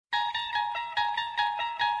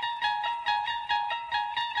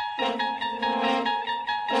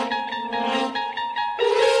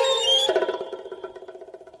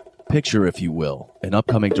Picture, if you will, an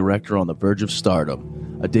upcoming director on the verge of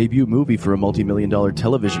stardom, a debut movie for a multi-million-dollar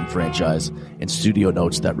television franchise, and studio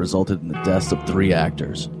notes that resulted in the deaths of 3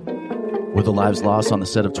 actors. Were the lives lost on the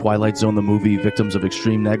set of Twilight Zone the movie victims of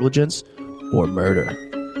extreme negligence or murder?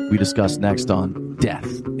 We discuss next on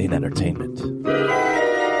Death in Entertainment.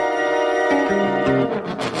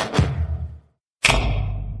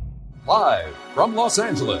 Live from Los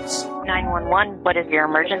Angeles. 911, what is your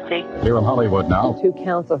emergency? Here in Hollywood now. 2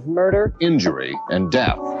 counts of murder, injury, and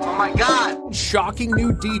death. Oh my God! Shocking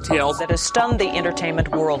new details That has stunned the entertainment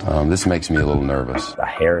world. This makes me a little nervous. The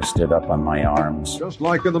hair stood up on my arms. just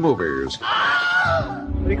like in the movies.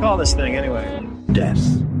 What do you call this thing anyway? Death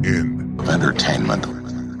in Entertainment.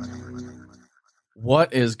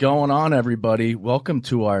 What is going on, everybody? Welcome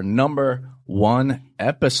to our number 1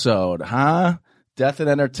 episode, huh? Death in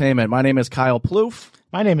Entertainment. My name is Kyle Plouffe.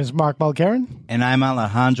 My name is Mark Mulcairn. And I'm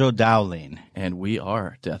Alejandro Dowling. And we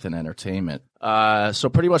are Death in Entertainment. So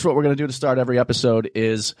pretty much what we're going to do to start every episode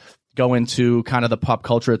is go into kind of the pop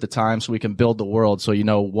culture at the time so we can build the world so you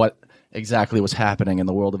know what exactly was happening in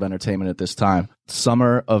the world of entertainment at this time.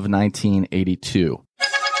 Summer of 1982.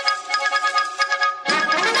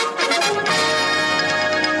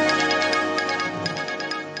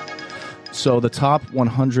 So the top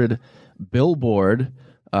 100 Billboard,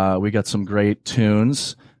 we got some great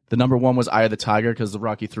tunes. The number 1 was Eye of the Tiger because the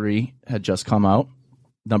Rocky 3 had just come out.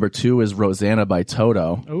 Number 2 is Rosanna by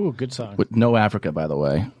Toto. Ooh, good song. With no Africa, by the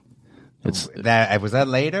way. Was that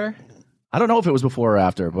later? I don't know if it was before or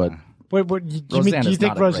after, but Wait, do you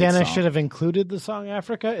think Rosanna should have included the song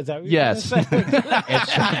Africa? Is that what yes. you're gonna say? It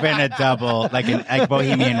should have been a double, like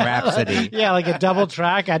Bohemian Rhapsody. Yeah, like a double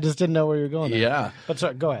track. I just didn't know where you were going there. Yeah. But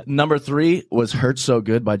sorry, go ahead. Number 3 was Hurt So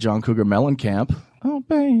Good by John Cougar Mellencamp. Oh,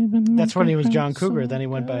 baby. That's when he was John Cougar. Then he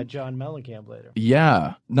went by John Mellencamp later.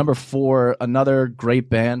 Yeah. Number 4, another great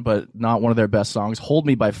band, but not one of their best songs, Hold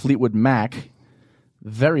Me by Fleetwood Mac.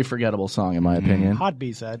 Very forgettable song, in my opinion. Hot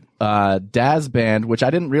B-side. Daz Band, which I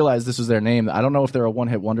didn't realize this was their name. I don't know if they're a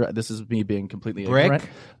one-hit wonder. This is me being completely ignorant. Brick? Is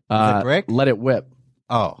it Brick? Let It Whip.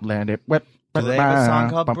 Oh. Let It Whip. Do they have a song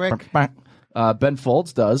called Brick? Ben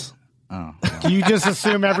Folds does. Oh. Do you just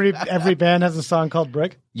assume every band has a song called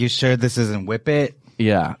Brick? You sure this isn't Whip It?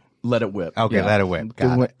 Yeah. Let It Whip. Okay, yeah. Let It Whip.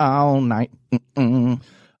 Got Do it. it all night.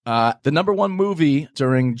 The number 1 movie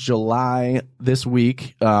during July this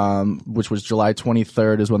week, which was July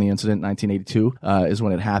 23rd is when the incident, 1982, is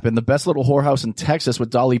when it happened. The Best Little Whorehouse in Texas with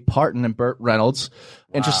Dolly Parton and Burt Reynolds.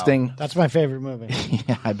 Wow. Interesting. That's my favorite movie.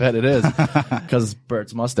 Yeah, I bet it is. Because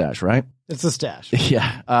Burt's mustache, right? It's a stash.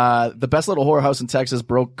 Yeah. The Best Little Whorehouse in Texas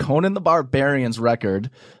broke Conan the Barbarian's record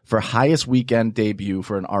for highest weekend debut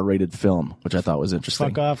for an R-rated film, which I thought was interesting.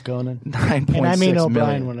 Fuck off, Conan. 9.6 And I mean O'Brien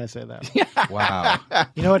million. when I say that. Wow.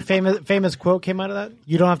 You know what famous quote came out of that?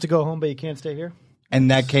 You don't have to go home, but you can't stay here. And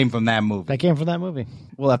that came from that movie. That came from that movie.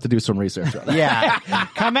 We'll have to do some research on that. Yeah.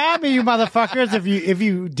 Come at me, you motherfuckers! If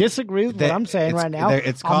you disagree with what I'm saying right now,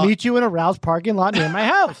 I'll meet you in a Rouse parking lot near my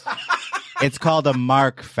house. It's called a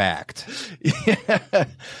Mark fact.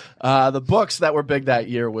 The books that were big that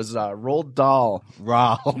year was Roald Dahl.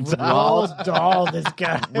 Roald Dahl, this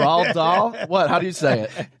guy. Roald Dahl? What? How do you say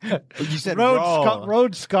it? You said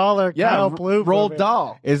Rhodes Scholar, Yeah, Kyle Plouffe. Roald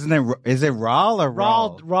Dahl. Is it Rawl or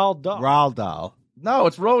Rawl? Roald Dahl. Rawl Dahl. No,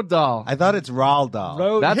 it's Roald Dahl. I thought it's Rawl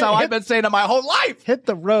Dahl. That's how I've been saying it my whole life. Hit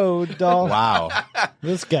the road, Dahl. Wow.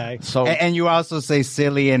 This guy. So And you also say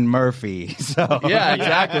Cillian Murphy. So yeah,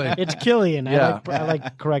 exactly. It's Killian. Yeah. I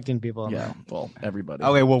like correcting people. On Yeah, well, everybody.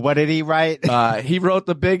 Okay, well, what did he write? He wrote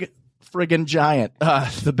The Big Friggin' Giant,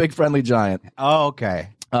 The Big Friendly Giant. Oh, okay.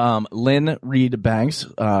 Lynn Reed Banks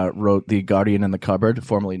wrote The Guardian in the Cupboard,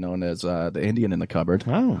 formerly known as The Indian in the Cupboard.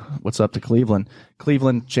 Oh. What's up to Cleveland?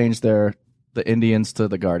 Cleveland changed the Indians to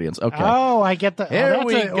the Guardians. Okay. Oh, I get the. Here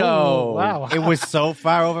we go. Oh, wow. It was so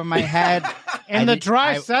far over my head. And the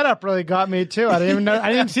dry setup really got me too. I didn't even know.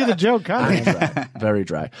 I didn't see the joke coming. Very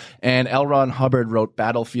dry. And L. Ron Hubbard wrote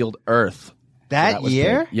Battlefield Earth. That was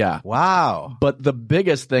year? big. Yeah. Wow. But the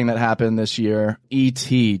biggest thing that happened this year,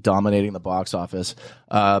 E.T. dominating the box office.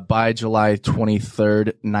 By July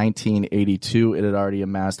 23rd, 1982, it had already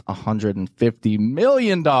amassed $150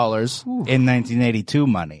 million. In 1982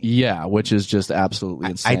 money. Yeah, which is just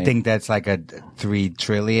absolutely insane. I think that's like a $3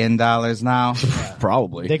 trillion now.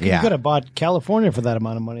 Probably. You could have bought California for that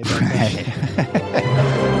amount of money.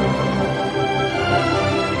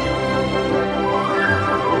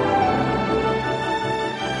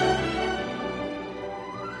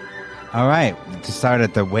 All right. To start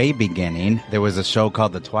at the way beginning, there was a show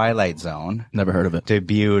called The Twilight Zone. Never heard of it.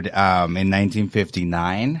 Debuted in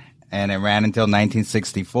 1959. and it ran until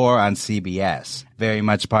 1964 on CBS. Very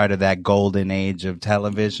much part of that golden age of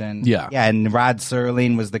television. Yeah. Yeah, and Rod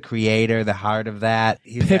Serling was the creator, the heart of that.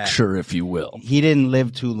 Picture, if you will. He didn't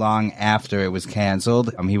live too long after it was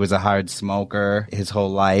canceled. He was a hard smoker his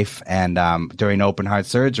whole life, and during open heart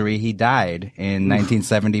surgery, he died in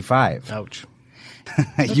 1975. Ouch.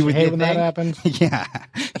 You would hate when that happens? Yeah.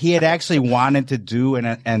 He had actually wanted to do an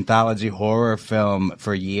anthology horror film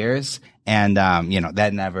for years, and,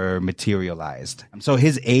 that never materialized. So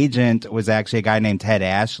his agent was actually a guy named Ted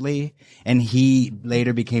Ashley, and he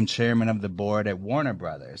later became chairman of the board at Warner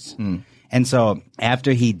Brothers. And so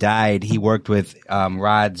after he died, he worked with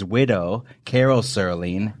Rod's widow, Carol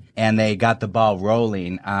Serling, and they got the ball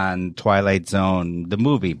rolling on Twilight Zone, the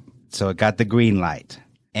movie. So it got the green light.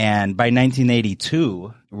 And by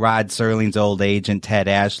 1982, Rod Serling's old agent, Ted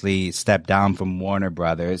Ashley, stepped down from Warner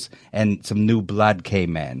Brothers, and some new blood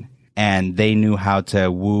came in. And they knew how to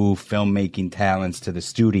woo filmmaking talents to the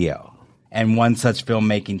studio. And one such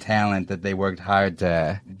filmmaking talent that they worked hard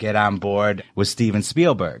to get on board was Steven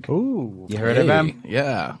Spielberg. Ooh. You heard of him?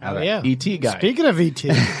 Yeah. Yeah. E.T. guy. Speaking of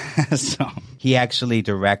E.T. So he actually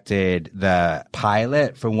directed the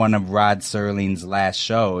pilot for one of Rod Serling's last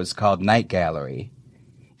shows called Night Gallery.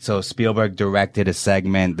 So Spielberg directed a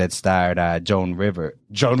segment that starred Joan Rivers?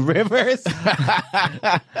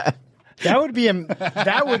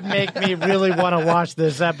 That would make me really want to watch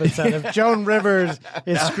this episode. If Joan Rivers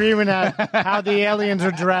is screaming at how the aliens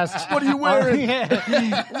are dressed. What are you wearing?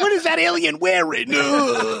 What is that alien wearing?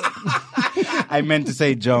 I meant to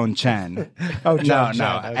say Joan Chen. Oh, Joan No,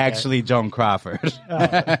 Chen, okay. Actually Joan Crawford.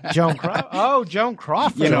 Joan Crawford. Oh, Joan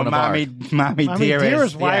Crawford. You know, Mommy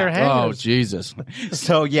Dearest. Wire Yeah. hangers. Oh, Jesus.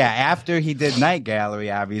 So, yeah, after he did Night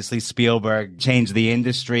Gallery, obviously, Spielberg changed the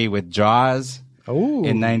industry with Jaws. Ooh.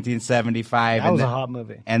 In 1975. That was a hot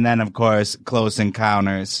movie. And then, of course, Close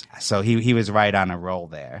Encounters. So he was right on a roll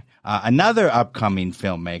there. Another upcoming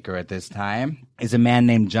filmmaker at this time is a man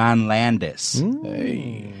named John Landis.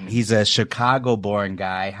 Hey. He's a Chicago-born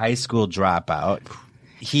guy, high school dropout.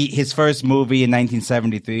 His first movie in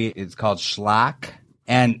 1973 is called Schlock.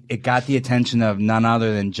 And it got the attention of none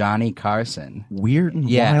other than Johnny Carson. Weird and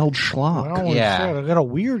wild schlock. Well, Yeah. I got a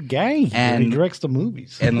weird gang here. And- He directs the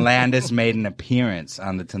movies. And Landis made an appearance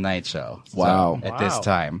on The Tonight Show. Wow. At this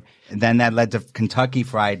time. And then that led to Kentucky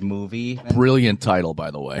Fried Movie. Brilliant title,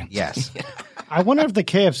 by the way. Yes. I wonder if the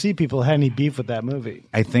KFC people had any beef with that movie.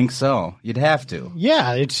 I think so. You'd have to.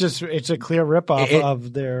 Yeah, it's a clear ripoff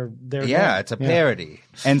of their Yeah, it's a parody.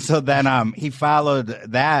 And so then he followed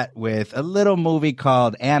that with a little movie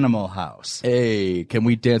called Animal House. Hey, can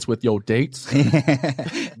we dance with your dates?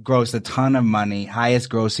 Grossed a ton of money, highest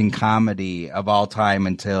grossing comedy of all time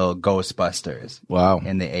until Ghostbusters. Wow.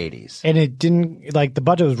 In the 80s. And it didn't, like, the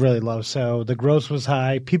budget was really low, so the gross was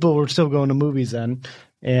high. People were still going to movies then,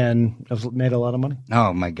 and it made a lot of money.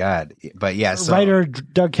 Oh, my God. But yeah, so. Writer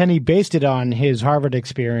Doug Kenney based it on his Harvard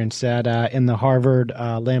experience in the Harvard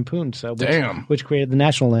Lampoon. So which created the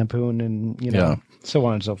National Lampoon and, so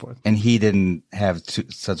on and so forth. And he didn't have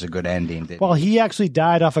such a good ending, did Well, he? he actually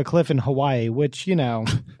died off a cliff in Hawaii, which,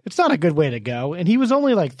 it's not a good way to go. And he was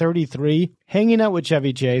only like 33, hanging out with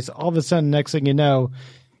Chevy Chase. All of a sudden, next thing you know,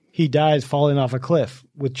 he dies falling off a cliff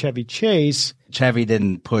with Chevy Chase. Chevy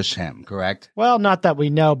didn't push him, correct? Well, not that we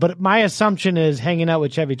know, but my assumption is hanging out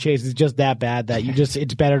with Chevy Chase is just that bad that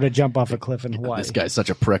it's better to jump off a cliff in Hawaii. This guy's such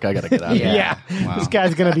a prick. I got to get out of here. Yeah. Wow. This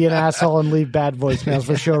guy's going to be an asshole and leave bad voicemails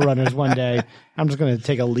for showrunners one day. I'm just going to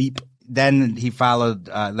take a leap. Then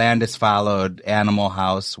Landis followed Animal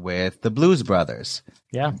House with the Blues Brothers.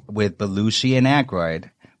 Yeah. With Belushi and Aykroyd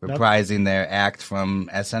reprising their act from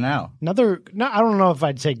SNL. I don't know if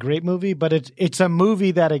I'd say great movie, but it's a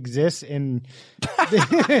movie that exists in.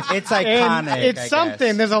 It's iconic. It's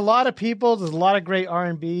something. There's a lot of people. There's a lot of great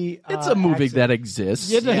R&B. It's a movie that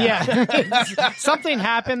exists. Yeah. Something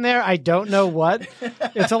happened there. I don't know what.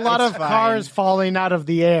 It's a lot of cars falling out of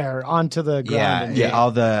the air onto the ground. Yeah. All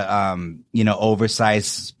the oversized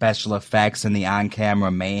special effects and the on-camera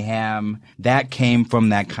mayhem that came from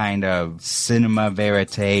that kind of cinema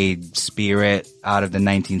verite spirit out of the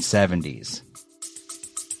 1970s.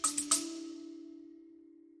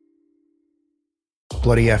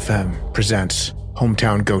 Bloody FM presents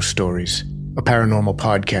Hometown Ghost Stories, a paranormal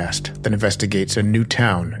podcast that investigates a new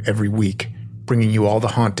town every week, bringing you all the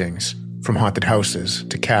hauntings, from haunted houses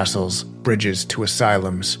to castles, bridges to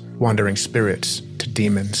asylums, wandering spirits to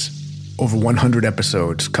demons. Over 100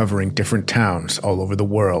 episodes covering different towns all over the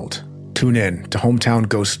world. Tune in to Hometown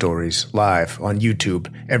Ghost Stories live on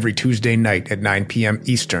YouTube every Tuesday night at 9 p.m.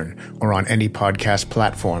 Eastern or on any podcast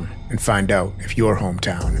platform and find out if your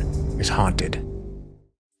hometown is haunted.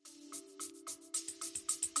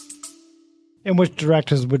 In which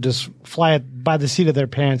directors would just fly it by the seat of their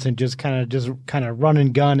pants and just kind of run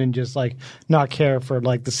and gun and just like not care for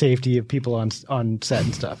like the safety of people on set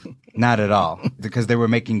and stuff. Not at all, because they were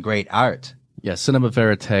making great art. Yeah, cinema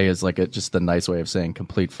verite is like just a nice way of saying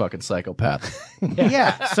complete fucking psychopath.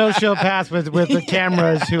 Yeah. Sociopaths with the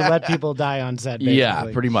cameras who let people die on set, basically.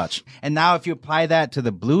 Yeah, pretty much. And now if you apply that to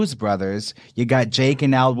the Blues Brothers, you got Jake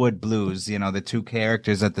and Elwood Blues, the two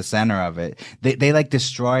characters at the center of it. They like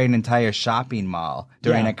destroy an entire shopping mall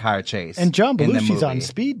during a car chase. And John in the Belushi's on movie.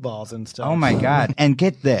 speedballs and stuff. Oh my God. And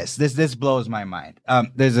get this blows my mind.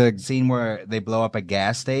 There's a scene where they blow up a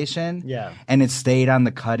gas station. Yeah. And it stayed on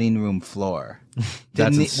the cutting room floor.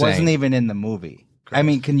 That's insane. Wasn't even in the movie. I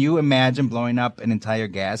mean, can you imagine blowing up an entire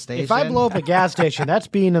gas station? If I blow up a gas station, that's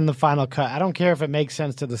being in the final cut. I don't care if it makes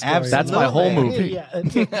sense to the story. Absolutely. That's my whole movie.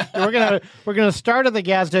 Yeah. We're gonna start at the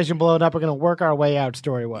gas station, blow it up. We're gonna work our way out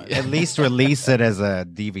story wise. At least release it as a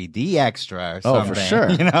DVD extra or something. Oh, for sure.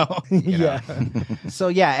 Yeah. So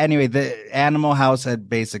yeah, anyway, the Animal House had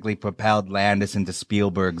basically propelled Landis into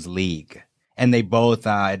Spielberg's league, and they both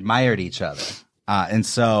admired each other. And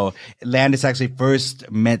so Landis actually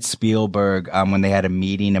first met Spielberg when they had a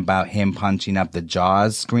meeting about him punching up the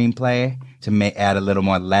Jaws screenplay to add a little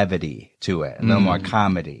more levity to it, a little more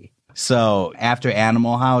comedy. So after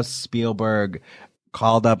Animal House, Spielberg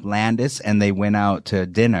called up Landis and they went out to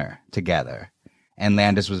dinner together. And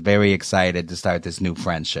Landis was very excited to start this new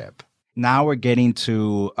friendship. Now we're getting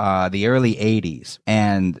to the early 80s.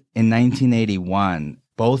 And in 1981,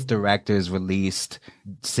 both directors released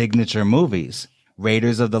signature movies.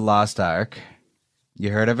 Raiders of the Lost Ark.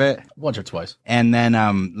 You heard of it? Once or twice. And then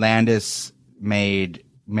Landis made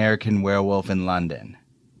American Werewolf in London.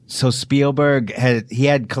 So Spielberg had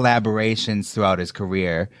collaborations throughout his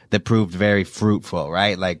career that proved very fruitful,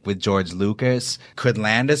 right? Like with George Lucas. Could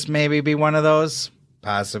Landis maybe be one of those?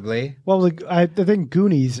 Possibly. Well, I think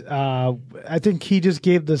Goonies, I think he just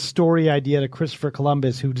gave the story idea to Christopher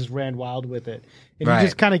Columbus, who just ran wild with it. And Right. he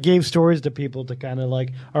just kind of gave stories to people to kind of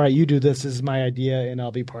like, all right, you do this is my idea, and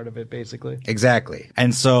I'll be part of it, basically. Exactly.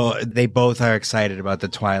 And so they both are excited about the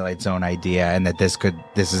Twilight Zone idea and that this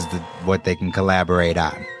is what they can collaborate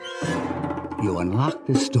on. You unlock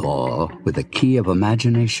this door with the key of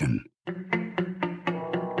imagination.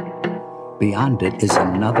 Beyond it is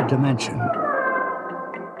another dimension.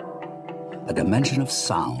 A dimension of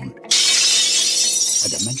sound. A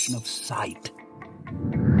dimension of sight.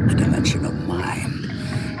 A dimension of mind.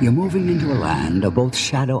 You're moving into a land of both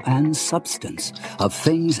shadow and substance, of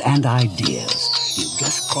things and ideas. You've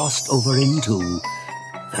just crossed over into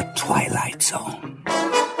the Twilight Zone.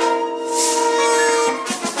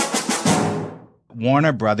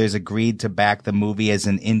 Warner Brothers agreed to back the movie as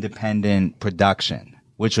an independent production,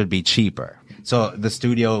 which would be cheaper. So the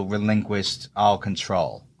studio relinquished all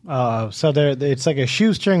control. So it's like a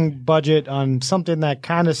shoestring budget on something that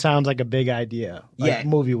kind of sounds like a big idea, like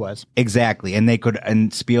movie-wise. Exactly.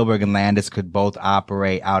 And Spielberg and Landis could both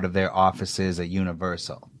operate out of their offices at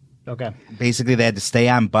Universal. Okay. Basically, they had to stay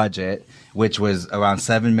on budget, which was around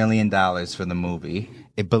 $7 million for the movie.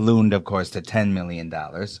 It ballooned, of course, to $10 million.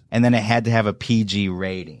 And then it had to have a PG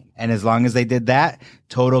rating. And as long as they did that,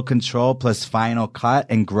 total control plus final cut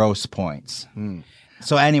and gross points.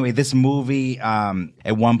 So anyway, this movie,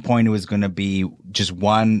 at one point, it was going to be just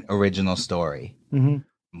one original story. Mm-hmm.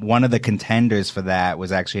 One of the contenders for that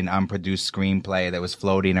was actually an unproduced screenplay that was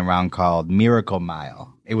floating around called Miracle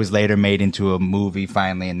Mile. It was later made into a movie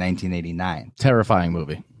finally in 1989. Terrifying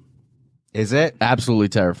movie. Is it? Absolutely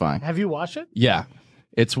terrifying. Have you watched it? Yeah.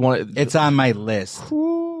 It's on my list.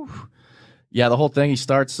 Yeah, the whole thing, he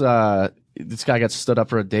starts, this guy gets stood up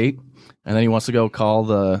for a date, and then he wants to go call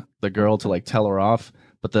the girl to, like, tell her off,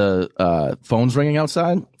 but the phone's ringing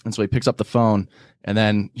outside, and so he picks up the phone, and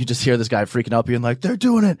then you just hear this guy freaking out, being like, they're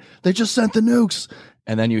doing it! They just sent the nukes!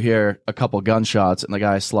 And then you hear a couple gunshots, and the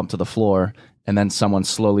guy slumped to the floor, and then someone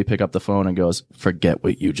slowly pick up the phone and goes, forget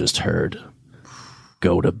what you just heard.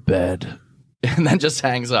 Go to bed. And then just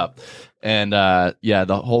hangs up. And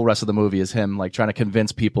the whole rest of the movie is him like trying to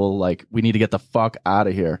convince people like we need to get the fuck out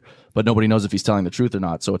of here, but nobody knows if he's telling the truth or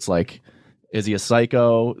not. So it's like, is he a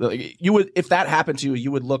psycho? You would, if that happened to you,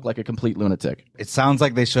 you would look like a complete lunatic. It sounds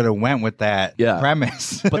like they should have went with that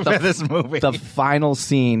premise But for this movie. The final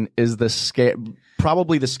scene is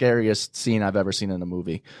probably the scariest scene I've ever seen in a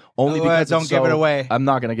movie. Only because don't give it away. I'm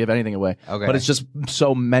not going to give anything away. Okay. But it's just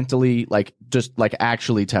so mentally,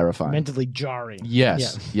 actually terrifying. Mentally jarring.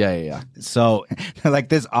 Yes. Yeah. So, like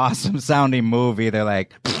this awesome sounding movie, they're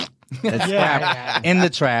like, It's scrapped in the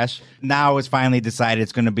trash. Now it's finally decided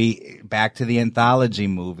it's going to be back to the anthology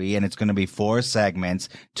movie, and it's going to be 4 segments,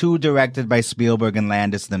 2 directed by Spielberg and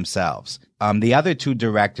Landis themselves. The other 2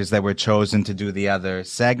 directors that were chosen to do the other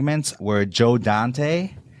segments were Joe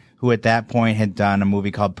Dante, who at that point had done a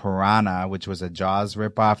movie called Piranha, which was a Jaws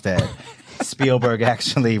ripoff that Spielberg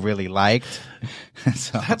actually really liked.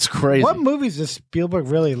 So, That's crazy. What movies does Spielberg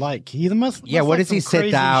really like? He must yeah, what like does he some sit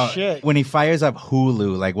crazy down shit. when he fires up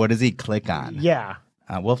Hulu? Like, what does he click on? Yeah.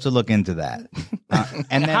 We'll have to look into that.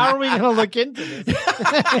 And then, How are we going to look into this?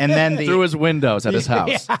 and then Through his windows at his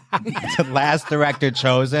house. the last director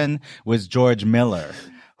chosen was George Miller,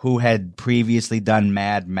 who had previously done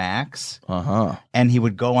Mad Max. Uh-huh. And he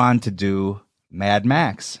would go on to do Mad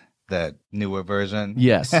Max, the newer version.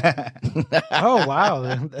 Yes. Oh, wow.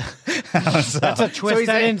 That's a twist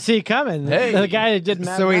I didn't see coming. Hey. The guy that did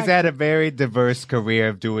Mad So he's Max. had a very diverse career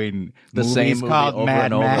of doing The movies same movie called over Mad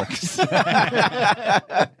and over. Max.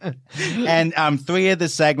 And 3 of the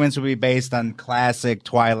segments will be based on classic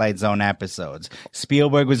Twilight Zone episodes.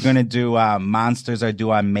 Spielberg was going to do Monsters Are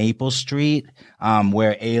Due on Maple Street,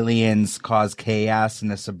 where aliens cause chaos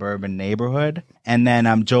in a suburban neighborhood. And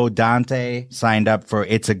then Joe Dante signed up for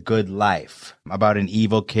It's a Good Life, about an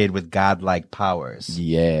evil kid with godlike powers.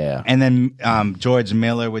 Yeah. And then George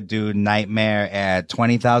Miller would do Nightmare at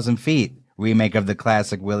 20,000 Feet, remake of the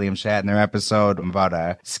classic William Shatner episode about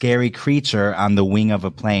a scary creature on the wing of a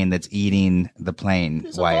plane that's eating the plane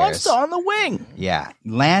wires. on the wing. Yeah.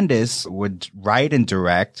 Landis would write and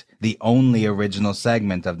direct the only original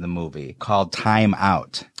segment of the movie called Time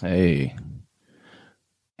Out. Hey.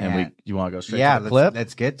 And And- you want to go straight Yeah, to the clip?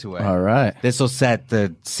 let's get to it. All right. This will set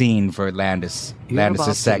the scene for Landis's You're about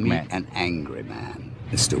to segment. meet an angry man,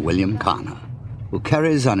 Mr. William Connor, who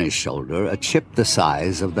carries on his shoulder a chip the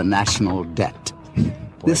size of the national debt.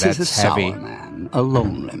 This is a that's heavy. sour man, a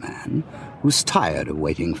lonely man, who's tired of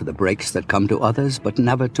waiting for the breaks that come to others but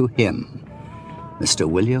never to him. Mr.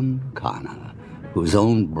 William Connor, whose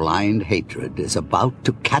own blind hatred is about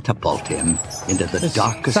to catapult him into the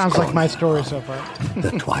darkest Sounds like corner, my story so far.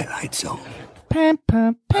 the Twilight Zone.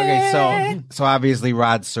 Okay, so obviously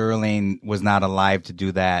Rod Serling was not alive to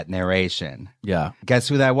do that narration. Yeah. Guess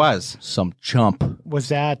who that was? Some chump. Was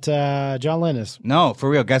that John Lennis? No, for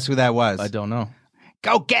real. Guess who that was? I don't know.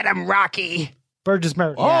 Go get him, Rocky. Burgess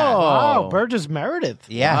Meredith. Oh. Wow, Burgess Meredith.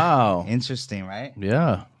 Yeah. Wow. Interesting, right?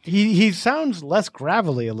 Yeah. He sounds less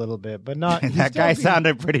gravelly a little bit, but not. he's That still guy be-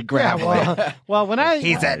 sounded pretty Yeah, gravelly. well, when I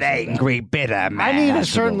He's an angry, bitter man. I need a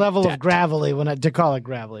certain level of gravelly to call it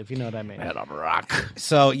gravelly, if you know what I mean.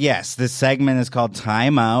 So yes, this segment is called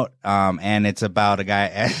Time Out, and it's about a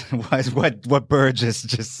guy. what Burgess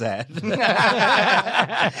just said,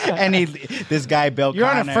 and this guy Bill. You're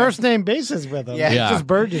on Connor, a first name basis with him. Yeah. It's Yeah. just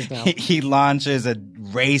Burgess now. He launches a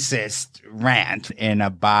racist rant in a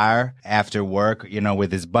bar after work,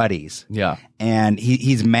 with his buddies. Yeah. And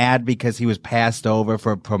he's mad because he was passed over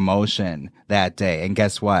for a promotion that day. And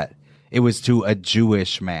guess what? It was to a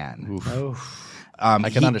Jewish man. I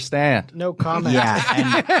can understand. No comment. Yeah,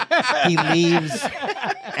 and he leaves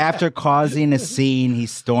after causing a scene. He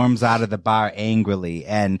storms out of the bar angrily,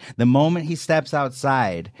 and the moment he steps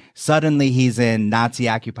outside, suddenly he's in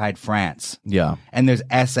Nazi-occupied France. Yeah. And there's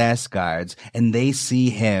SS guards, and they see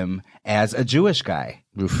him as a Jewish guy.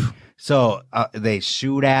 Oof. So they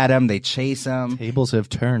shoot at him, they chase him. Tables have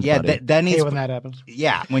turned. Yeah, buddy. then I he's hate when that happens.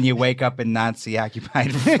 yeah. When you wake up in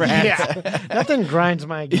Nazi-occupied France. Yeah, nothing grinds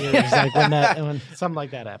my gears like when something like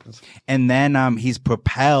that happens. And then he's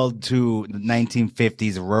propelled to the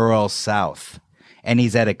 1950s rural South, and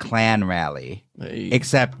he's at a Klan rally. Hey.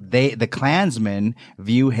 Except the Klansmen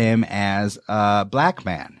view him as a black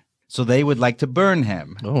man, so they would like to burn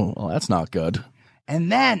him. Oh, well, that's not good. And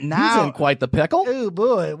then He's now, in quite the pickle. Oh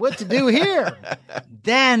boy, what to do here?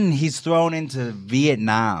 then he's thrown into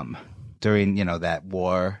Vietnam during that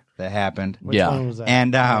war that happened. Which Yeah. one was that?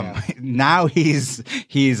 And now he's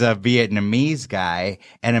a Vietnamese guy,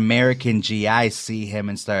 and American GIs see him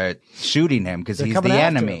and start shooting him because They're he's coming the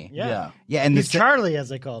after enemy. him. Yeah. Yeah, and He's Charlie, as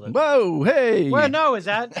they called it. Whoa, hey. Well, no, is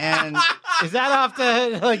that and is that off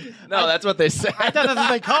the like? No, that's what they say. I thought that's what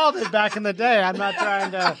they called it back in the day. I'm not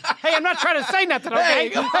trying to. Hey, I'm not trying to say nothing.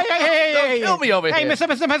 Okay. Hey, Don't kill me over hey, here. Mister.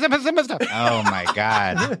 oh my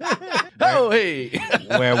God, Oh, hey.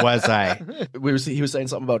 where was I? He was saying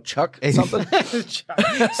something about Chuck something.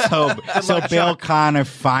 So Bill Connor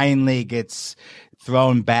finally gets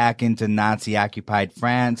thrown back into Nazi-occupied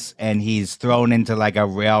France, and he's thrown into like a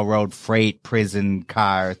railroad freight prison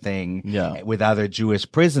car thing with other Jewish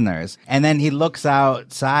prisoners. And then he looks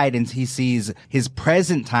outside and he sees his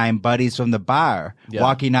present time buddies from the bar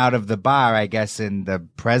walking out of the bar, I guess, in the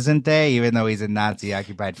present day, even though he's in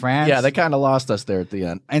Nazi-occupied France. Yeah, they kind of lost us there at the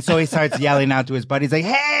end. And so he starts yelling out to his buddies like,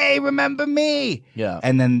 hey, remember me? Yeah.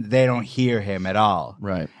 And then they don't hear him at all.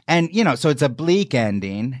 Right. And, so it's a bleak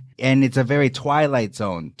ending, and it's a very Twilight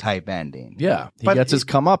Zone type ending. Yeah. He gets his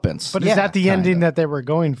comeuppance. But is that the ending that they were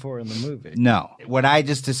going for in the movie? No. What I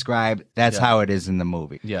just described, that's how it is in the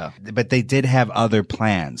movie. Yeah. But they did have other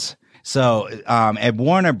plans. So at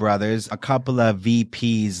Warner Brothers, a couple of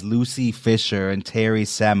VPs, Lucy Fisher and Terry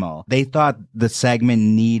Semel, they thought the segment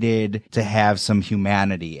needed to have some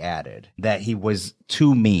humanity added, that he was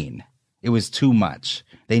too mean. It was too much.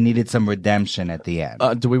 They needed some redemption at the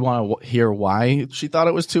end. Do we want to hear why she thought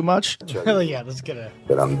it was too much? Hell yeah, let's get it.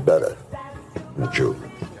 That I'm better than a Jew.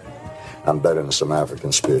 I'm better than some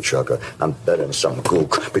African spear chucker. I'm better than some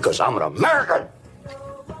gook because I'm an American.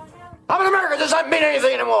 I'm an American. Does that mean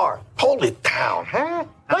anything anymore? Hold it down, huh?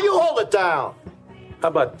 Now you hold it down. How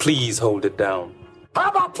about please hold it down? How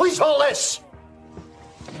about please hold this?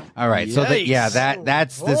 All right, so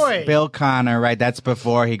that's this Bill Connor, right? That's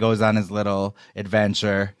before he goes on his little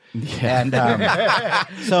adventure. Yeah.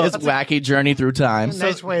 And so his wacky journey through time.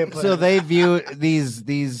 Nice way of putting so it. they view these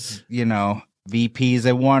VPs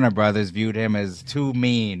at Warner Brothers viewed him as too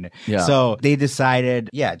mean. Yeah. So they decided,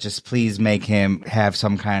 just please make him have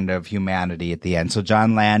some kind of humanity at the end. So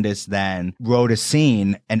John Landis then wrote a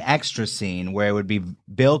scene, an extra scene, where it would be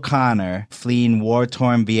Bill Connor fleeing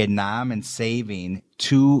war-torn Vietnam and saving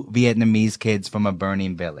 2 Vietnamese kids from a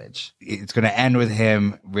burning village. It's going to end with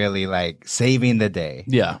him really like saving the day.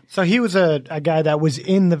 Yeah. So he was a guy that was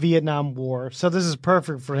in the Vietnam War. So this is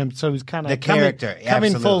perfect for him. So he's kind of The character,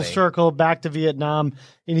 coming full absolutely. circle back to Vietnam,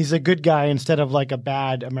 and he's a good guy instead of like a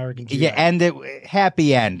bad American Jew. Yeah, and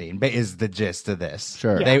happy ending is the gist of this.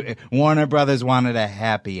 Sure. Warner Brothers wanted a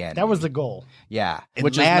happy ending. That was the goal. Yeah.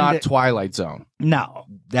 Which is not Twilight Zone. No,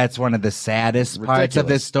 that's one of the saddest parts of Ridiculous.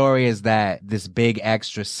 this story is that this big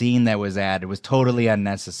extra scene that was added was totally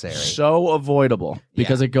unnecessary. So avoidable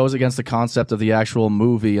because it goes against the concept of the actual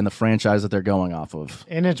movie and the franchise that they're going off of.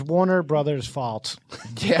 And it's Warner Brothers' fault.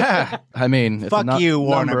 Yeah. I mean, it's Fuck you,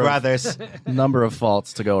 Warner Brothers. Number of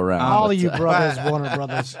faults to go around. All but, of you brothers, Warner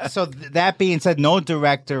Brothers. So that being said, no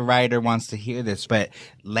director, writer wants to hear this, but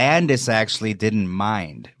Landis actually didn't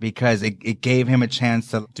mind because it gave him a chance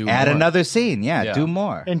to add more. another scene. Yeah, do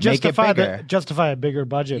more. And Make it bigger. justify a bigger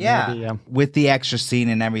budget. Maybe, yeah. With the extra scene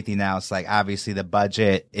and everything else, like obviously the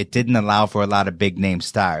budget, it didn't allow for a lot of big name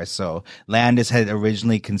stars. So Landis had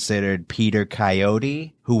originally considered Peter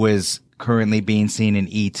Coyote, who was currently being seen in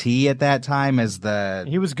E.T. at that time as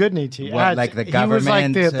He was good in E.T. like the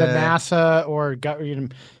government. He was like the NASA or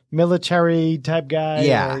military type guy,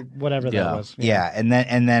 or whatever that was. Yeah, and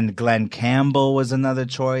then Glenn Campbell was another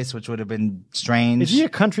choice, which would have been strange. Is he a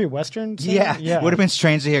country western singer? Yeah, would have been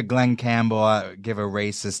strange to hear Glenn Campbell give a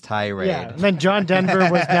racist tirade. Yeah, and then John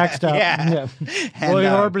Denver was next up. Yeah. And,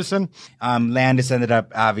 William Orbison. Landis ended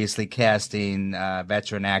up obviously casting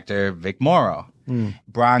veteran actor Vic Morrow.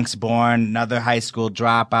 Bronx born, another high school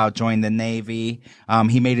dropout, joined the Navy.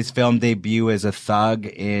 He made his film debut as a thug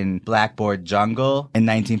in Blackboard Jungle in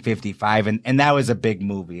 1955, and that was a big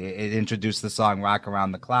movie. It introduced the song Rock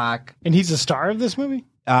Around the Clock. And he's the star of this movie?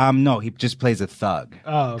 No, he just plays a thug.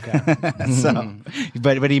 Oh, okay. So,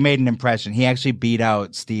 but he made an impression. He actually beat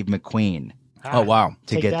out Steve McQueen. Oh wow!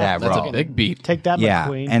 To Take get that role, That's a big beat. Take that, yeah.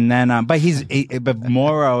 McQueen. And then, but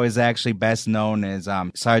Morrow is actually best known as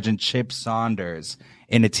Sergeant Chip Saunders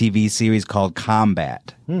in a TV series called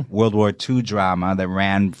Combat, World War II drama that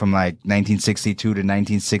ran from like 1962 to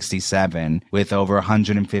 1967 with over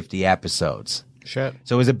 150 episodes. Shit.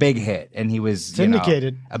 So it was a big hit, and he was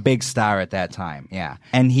syndicated, a big star at that time. Yeah,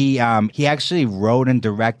 and he actually wrote and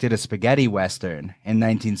directed a spaghetti western in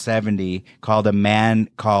 1970 called A Man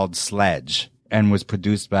Called Sledge, and was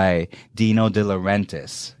produced by Dino De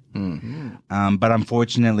Laurentiis. But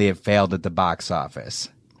unfortunately, it failed at the box office.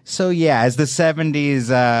 So yeah, as the 70s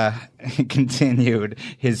continued,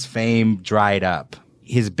 his fame dried up.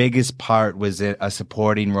 His biggest part was a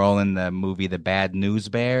supporting role in the movie The Bad News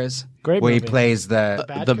Bears. Great where movie. he plays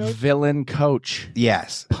the villain coach.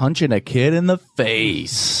 Yes. Punching a kid in the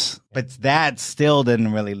face. But that still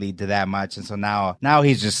didn't really lead to that much. And so now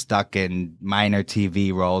he's just stuck in minor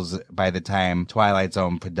TV roles by the time Twilight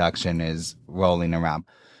Zone production is rolling around.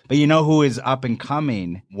 But you know who is up and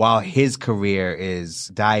coming while his career is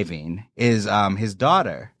diving is his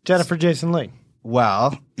daughter. Jennifer Jason Leigh.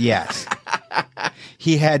 Well, yes.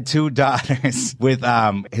 He had 2 daughters with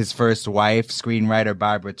his first wife, screenwriter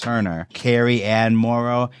Barbara Turner, Carrie Ann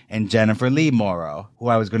Morrow, and Jennifer Lee Morrow, who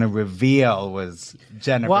I was going to reveal was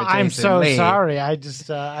Jennifer. Well, I'm Jason so Leigh. sorry. I just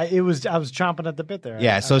I was chomping at the bit there.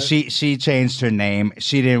 Yeah, so she changed her name.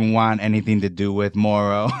 She didn't want anything to do with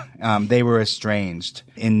Morrow. They were estranged.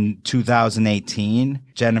 In 2018,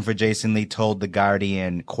 Jennifer Jason Leigh told The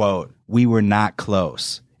Guardian, quote, "We were not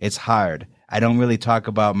close. It's hard. I don't really talk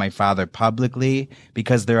about my father publicly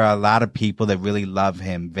because there are a lot of people that really love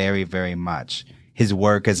him very, very much. His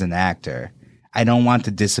work as an actor. I don't want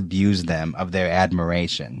to disabuse them of their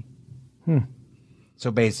admiration." So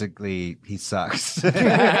basically, he sucks.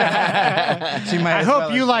 I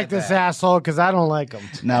hope you like this asshole because I don't like him.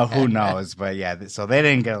 No, who knows? But yeah, so they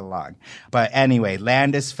didn't get along. But anyway,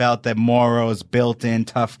 Landis felt that Morrow's built-in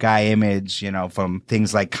tough guy image, from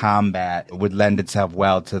things like Combat would lend itself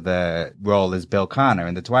well to the role as Bill Connor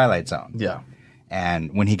in The Twilight Zone. Yeah. And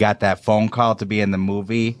when he got that phone call to be in the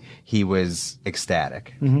movie, he was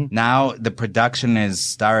ecstatic. Now the production is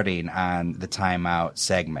starting on the Time Out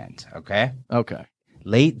segment, okay? Okay.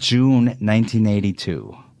 Late June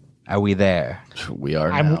 1982. Are we there? We are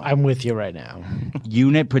now. I'm with you right now.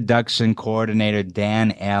 Unit production coordinator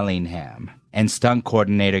Dan Allingham and stunt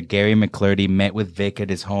coordinator Gary McClurdy met with Vic at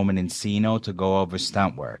his home in Encino to go over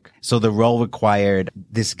stunt work. So the role required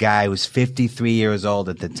this guy who was 53 years old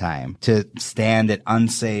at the time to stand at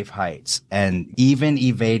unsafe heights and even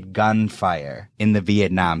evade gunfire in the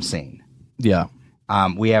Vietnam scene. Yeah.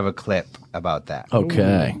 We have a clip about that.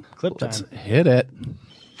 Okay. Clip time. Let's hit it.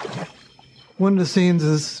 One of the scenes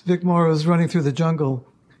is Vic Morrow's running through the jungle,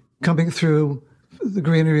 coming through the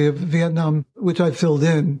greenery of Vietnam, which I filled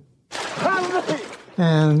in.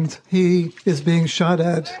 And he is being shot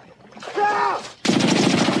at.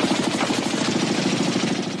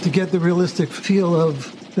 To get the realistic feel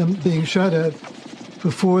of them being shot at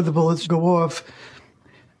before the bullets go off,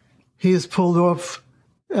 he is pulled off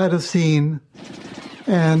out of scene,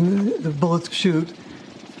 and the bullets shoot,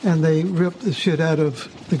 and they rip the shit out of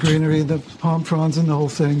the greenery, the palm fronds, and the whole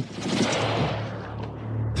thing.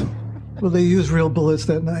 Well, they used real bullets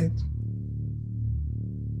that night.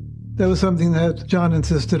 That was something that John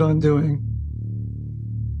insisted on doing.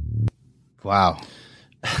 Wow.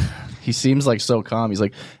 He seems like so calm. He's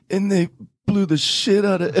like, and they blew the shit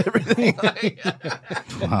out of everything.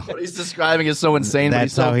 Wow. What he's describing is so insane.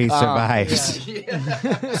 That's but how he he's so calm.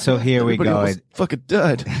 survives. So here we Everybody go. else fucking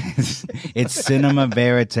dead. It's cinema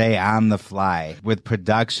verite on the fly, with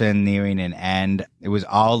production nearing an end. It was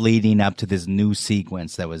all leading up to this new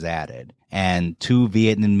sequence that was added, and 2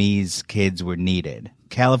 Vietnamese kids were needed.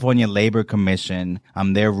 California Labor Commission,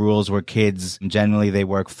 their rules were kids, generally they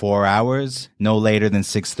work 4 hours, no later than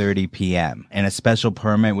 6:30 p.m. And a special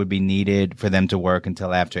permit would be needed for them to work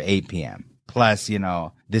until after 8 p.m. Plus,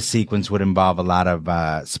 this sequence would involve a lot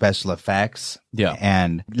of special effects. Yeah.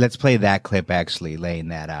 And let's play that clip actually laying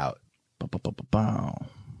that out. It's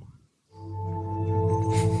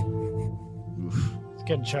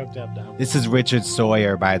getting choked up now. This is Richard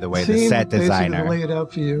Sawyer, by the way, the Scene, set basically, designer. to lay it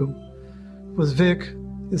out for you, was Vic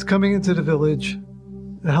is coming into the village.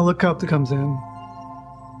 A helicopter comes in.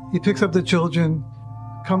 He picks up the children,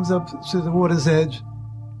 comes up to the water's edge,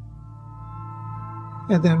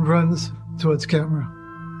 and then runs towards camera,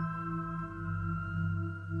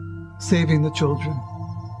 saving the children.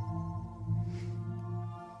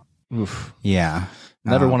 Oof. Yeah.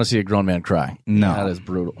 Never want to see a grown man cry. No. That is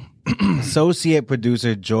brutal. Associate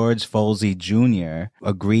producer George Folsey Jr.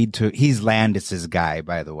 agreed to, he's Landis's guy,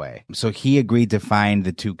 by the way. So he agreed to find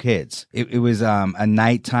the 2 kids. It was a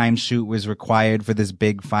nighttime shoot was required for this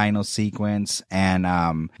big final sequence, and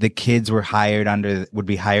the kids would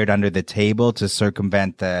be hired under the table to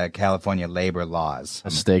circumvent the California labor laws.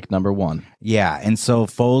 Mistake number 1. Yeah, and so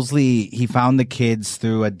Folsey, he found the kids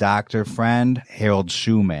through a doctor friend, Harold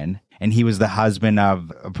Schumann, and he was the husband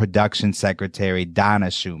of a production secretary, Donna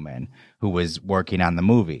Schumann, who was working on the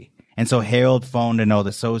movie. And so Harold phoned an old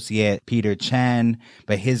associate, Peter Chen,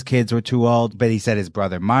 but his kids were too old. But he said his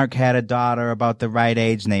brother Mark had a daughter about the right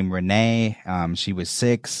age named Renee. She was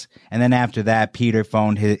 6. And then after that, Peter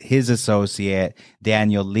phoned his associate,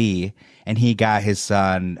 Daniel Lee, and he got his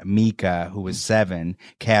son, Mika, who was 7,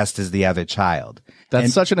 cast as the other child.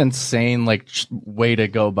 That's such an insane way to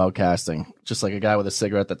go about casting. Just like a guy with a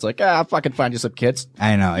cigarette that's like, I'll fucking find you some kids.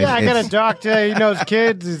 I know. Yeah, I got a doctor. He knows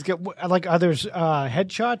kids. He's got others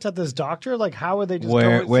headshots at this doctor. Like, how are they just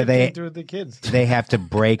where they through the kids? They have to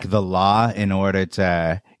break the law in order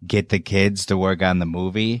to get the kids to work on the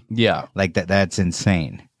movie. Yeah, like that. That's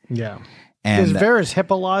insane. Yeah. There's And various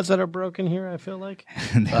HIPAA laws that are broken here, I feel like.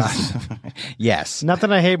 yes.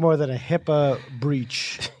 Nothing I hate more than a HIPAA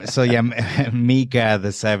breach. So yeah, Mika, the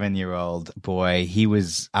 7-year-old boy, he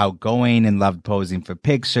was outgoing and loved posing for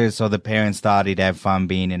pictures. So the parents thought he'd have fun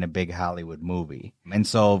being in a big Hollywood movie. And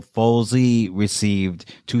so Folsey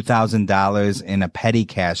received $2,000 in a petty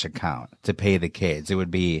cash account to pay the kids. It would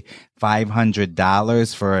be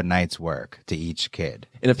 $500 for a night's work to each kid.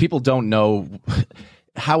 And if people don't know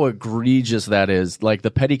how egregious that is, like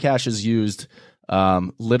the petty cash is used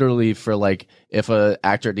literally for like if a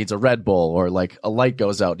actor needs a Red Bull or like a light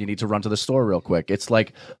goes out, you need to run to the store real quick. It's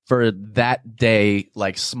like for that day,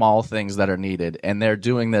 like small things that are needed. And they're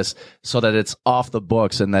doing this so that it's off the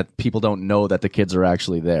books and that people don't know that the kids are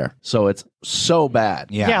actually there. So it's so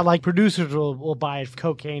bad. Yeah, like producers will buy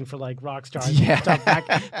cocaine for like rock stars and stuff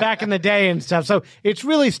back in the day and stuff. So it's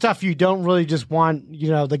really stuff you don't really just want,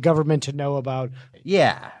 the government to know about.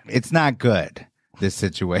 Yeah, it's not good, this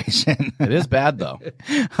situation. It is bad, though.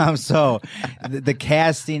 So the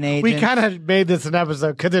casting agent... We kind of made this an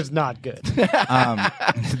episode because it's not good.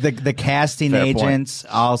 The casting Fair agents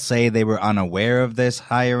all say they were unaware of this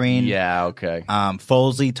hiring. Yeah, okay.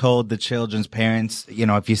 Folsey told the children's parents,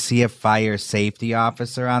 if you see a fire safety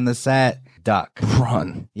officer on the set, duck.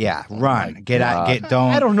 Run. Yeah, run. Get out. Don't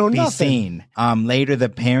I don't know be nothing. seen. Later, the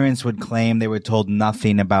parents would claim they were told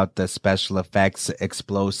nothing about the special effects,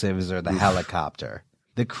 explosives, or the helicopter.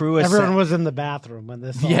 The crew Everyone was in the bathroom when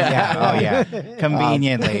this. Yeah.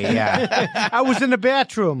 Conveniently, yeah. I was in the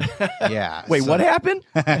bathroom. Yeah. Wait, what happened?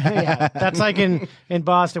 Yeah, that's like in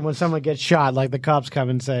Boston when someone gets shot, like the cops come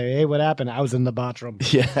and say, "Hey, what happened?" I was in the bathroom.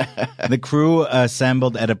 Yeah. The crew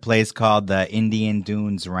assembled at a place called the Indian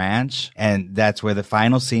Dunes Ranch, and that's where the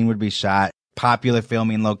final scene would be shot. Popular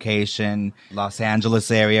filming location, Los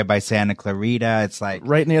Angeles area by Santa Clarita. It's like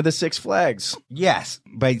right near the Six Flags. Yes.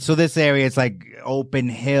 But so this area, it's like open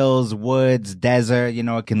hills, woods, desert.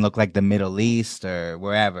 It can look like the Middle East or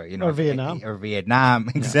wherever, Or Vietnam. Or Vietnam,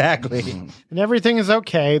 exactly. And everything is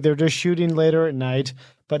okay. They're just shooting later at night,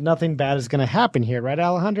 but nothing bad is going to happen here, right,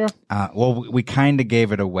 Alejandro? Well, we kind of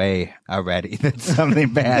gave it away already that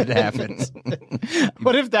something bad happens.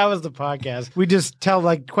 What if that was the podcast? We just tell,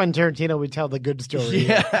 like Quentin Tarantino, we tell the good story.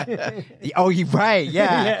 Yeah. Oh, you're right.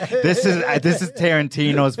 Yeah. This is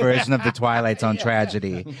Tarantino's version of the Twilight Zone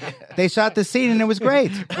tragedy. They shot the scene and it was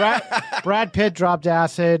great. Brad Pitt dropped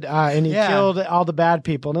acid and he killed all the bad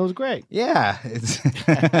people, and it was great. Yeah.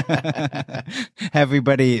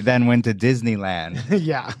 Everybody then went to Disneyland.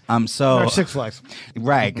 Yeah. Or Six Flags.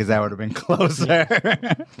 Right, because that would have been closer.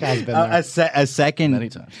 Kyle's been there. A second. Many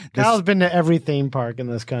times. Kyle's been to every theme park in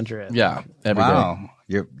this country. Yeah. Every Wow.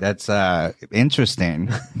 That's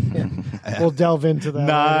interesting. We'll delve into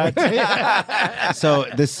that. So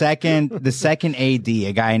the second AD,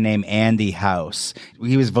 a guy named Andy House,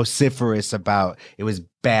 he was vociferous about it was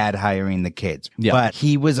bad hiring the kids, but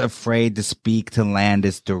he was afraid to speak to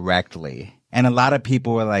Landis directly. And a lot of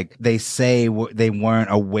people were like, they say they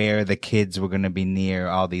weren't aware the kids were going to be near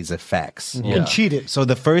all these effects. And cheated. So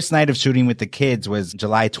the first night of shooting with the kids was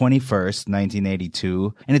July 21st,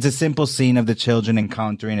 1982. And it's a simple scene of the children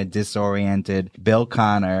encountering a disoriented Bill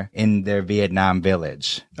Connor in their Vietnam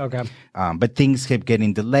village. Okay. But things kept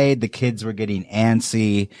getting delayed. The kids were getting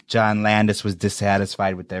antsy. John Landis was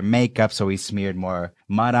dissatisfied with their makeup, so he smeared more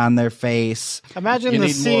mud on their face. Imagine the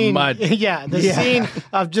scene. The scene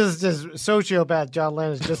of just this sociopath John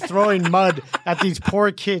Landis just throwing mud at these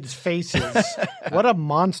poor kids' faces. What a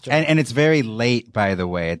monster! And it's very late, by the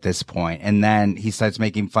way, at this point. And then he starts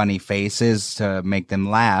making funny faces to make them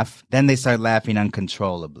laugh. Then they start laughing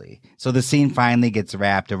uncontrollably. So the scene finally gets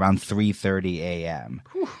wrapped around 3:30 a.m.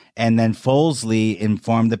 And then Folsey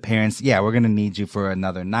informed the parents, we're going to need you for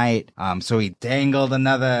another night. So he dangled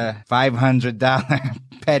another $500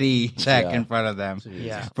 petty check in front of them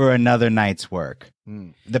for another night's work.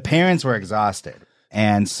 The parents were exhausted.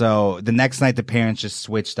 And so the next night, the parents just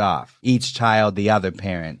switched off. Each child, the other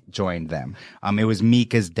parent, joined them. It was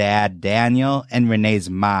Mika's dad, Daniel, and Renee's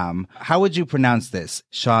mom. How would you pronounce this?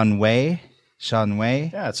 Sean Wei?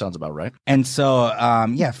 Yeah, it sounds about right. And so,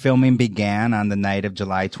 filming began on the night of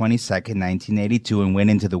July 22nd, 1982, and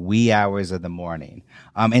went into the wee hours of the morning.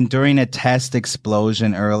 And during a test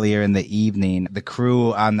explosion earlier in the evening, the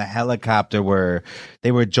crew on the helicopter were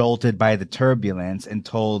jolted by the turbulence and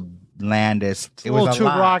told Landis it was a little too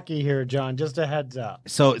rocky here, John. Just a heads up.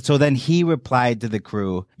 So then he replied to the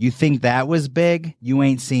crew, "You think that was big? You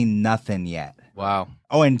ain't seen nothing yet." Wow.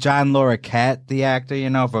 Oh, and John Larroquette, the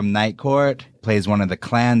actor, from Night Court, plays one of the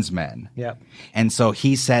Klansmen. Yeah. And so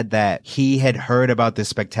he said that he had heard about the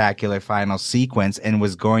spectacular final sequence and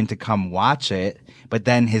was going to come watch it, but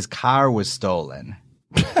then his car was stolen.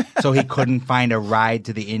 So he couldn't find a ride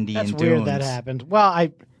to the Indian That's Dunes. weird that happened. Well,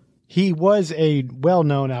 he was a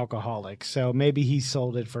well-known alcoholic, so maybe he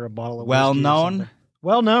sold it for a bottle of whiskey or Well-known? something.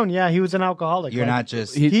 Well-known, yeah. He was an alcoholic. You're Like, not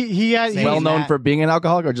just... He well-known for being an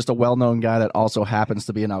alcoholic, or just a well-known guy that also happens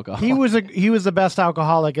to be an alcoholic? He was the best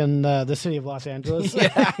alcoholic in the city of Los Angeles,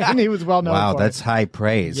 and he was well known. Wow, for that's it. high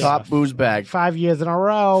praise. Top booze bag. 5 years in a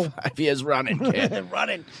row. 5 years running, kid.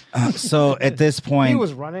 Running. So at this point... He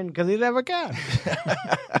was running because he never got.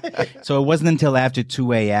 So it wasn't until after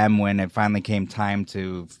 2 a.m. when it finally came time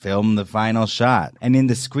to film the final shot. And in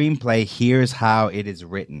the screenplay, here's how it is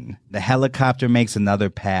written. The helicopter makes another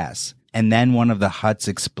pass, and then one of the huts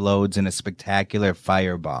explodes in a spectacular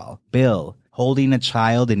fireball. Bill, holding a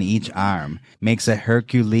child in each arm, makes a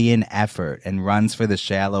Herculean effort and runs for the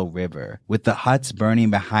shallow river. With the huts burning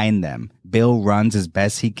behind them, Bill runs as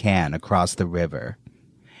best he can across the river.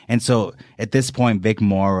 And so at this point, Vic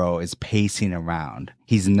Morrow is pacing around.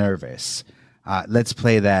 He's nervous. Let's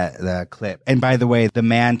play the clip. And by the way, the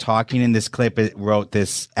man talking in this clip wrote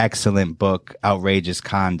this excellent book, Outrageous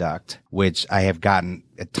Conduct, which I have gotten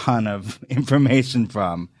a ton of information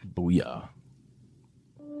from. Booyah.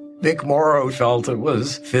 Vic Morrow felt it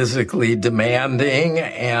was physically demanding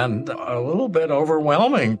and a little bit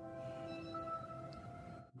overwhelming.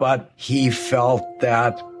 But he felt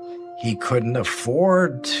that he couldn't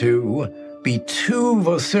afford to be too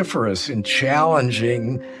vociferous in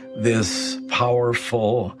challenging this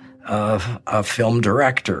powerful film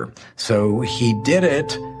director. So he did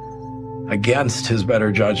it against his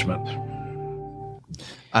better judgment.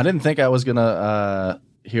 I didn't think I was going to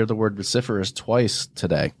hear the word vociferous twice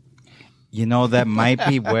today. You know, that might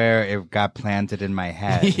be where it got planted in my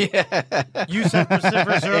head. Yeah. You said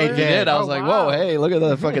vociferous earlier? You did. I was like, whoa, hey, look at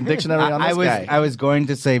the fucking dictionary on this guy. I was going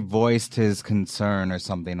to say voiced his concern or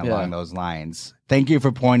something along those lines. Thank you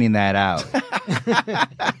for pointing that out.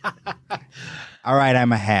 All right,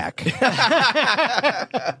 I'm a hack.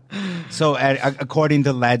 So, according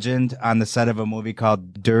to legend, on the set of a movie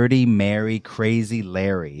called Dirty Mary, Crazy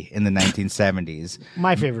Larry in the 1970s,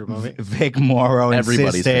 My favorite movie. Vic Morrow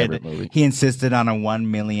Everybody's favorite movie. He insisted on a $1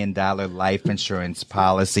 million life insurance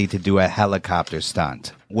policy to do a helicopter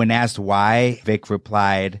stunt. When asked why, Vic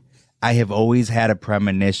replied, "I have always had a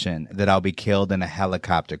premonition that I'll be killed in a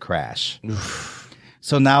helicopter crash."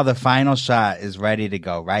 So now the final shot is ready to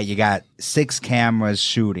go, right? You got 6 cameras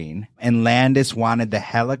shooting, and Landis wanted the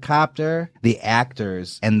helicopter, the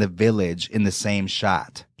actors, and the village in the same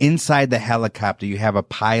shot. Inside the helicopter, you have a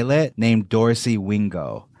pilot named Dorsey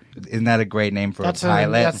Wingo. Isn't that a great name for a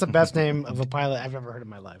pilot? That's the best name of a pilot I've ever heard in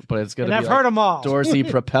my life. But it's going to And be I've heard them all. Dorsey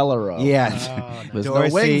Propellero. Yeah. There's no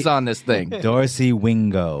wings on this thing. Dorsey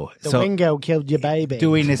Wingo. The Wingo killed your baby.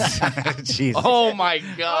 Doing this. Jesus. Oh my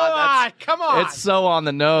God. Come on. It's so on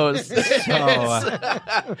the nose.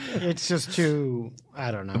 It's just too,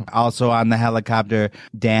 I don't know. Also on the helicopter,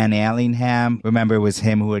 Dan Allingham. Remember, it was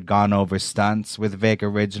him who had gone over stunts with Vic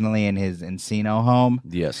originally in his Encino home.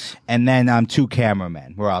 Yes. And then 2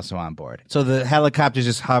 cameramen were also on board. So the helicopter's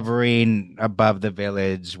just hovering above the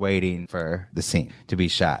village, waiting for the scene to be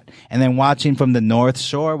shot. And then watching from the North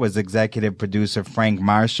Shore was executive producer Frank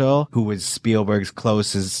Marshall, who was Spielberg's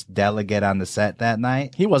closest delegate on the set that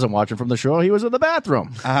night. He wasn't watching from the shore. He was in the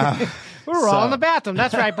bathroom. We were all in the bathroom.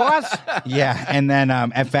 That's right, boss. Yeah, and then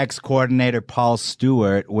FX coordinator Paul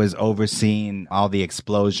Stewart was overseeing all the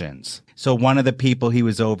explosions. So one of the people he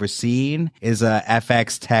was overseeing is a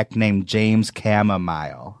FX tech named James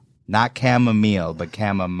Chamomile. Not chamomile, but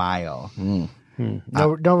chamomile.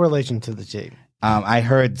 No relation to the G. I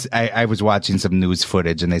heard, I was watching some news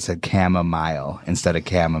footage and they said chamomile instead of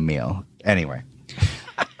chamomile. Anyway.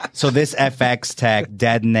 So this FX tech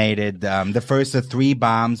detonated the first of 3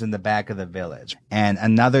 bombs in the back of the village. And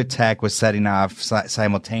another tech was setting off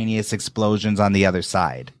simultaneous explosions on the other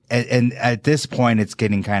side. And at this point, it's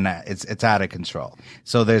getting it's out of control.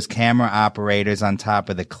 So there's camera operators on top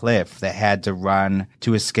of the cliff that had to run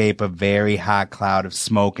to escape a very hot cloud of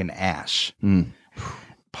smoke and ash.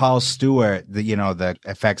 Paul Stewart, the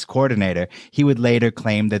FX coordinator, he would later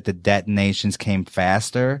claim that the detonations came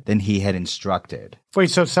faster than he had instructed. Wait,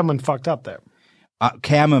 so someone fucked up there?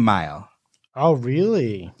 Chamomile. Oh,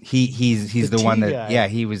 really? He's the one that, guy.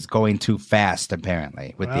 he was going too fast,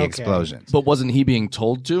 apparently, with the explosions. But wasn't he being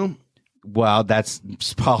told to? Well, that's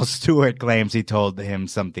Paul Stewart claims he told him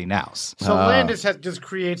something else. So Landis just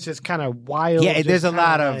creates this kind of wild, Yeah, there's a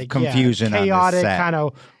lot of confusion on this chaotic set. kind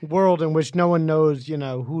of world in which no one knows,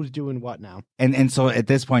 who's doing what now. And so at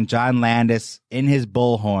this point, John Landis, in his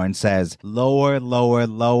bullhorn, says, "Lower, lower,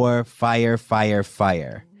 lower, fire, fire,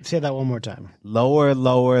 fire." Say that one more time. Lower,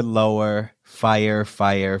 lower, lower, fire,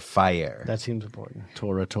 fire, fire. That seems important.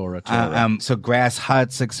 Tora. So grass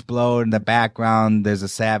huts explode in the background. There's a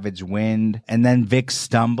savage wind. And then Vic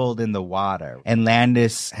stumbled in the water. And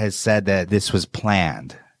Landis has said that this was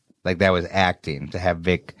planned. Like that was acting to have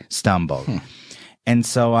Vic stumble. And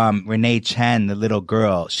so Renee Chen, the little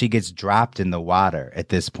girl, she gets dropped in the water at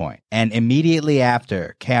this point. And immediately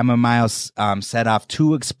after, Chamomile set off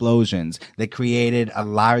 2 explosions that created a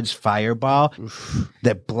large fireball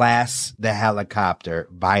that blasts the helicopter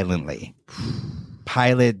violently.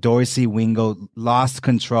 Pilot Dorsey Wingo lost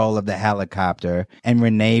control of the helicopter, and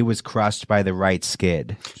Renee was crushed by the right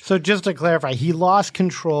skid. So just to clarify, he lost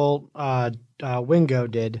control. Wingo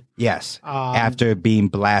did. Yes, after being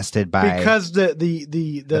blasted by because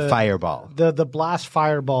the fireball. The blast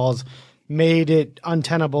fireballs made it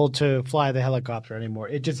untenable to fly the helicopter anymore.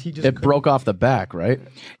 It broke off the back, right?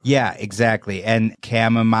 Yeah, exactly. And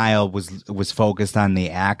Chamomile was focused on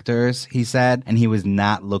the actors, he said, and he was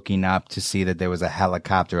not looking up to see that there was a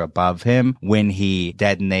helicopter above him when he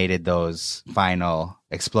detonated those final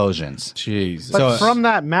explosions. Jeez. But from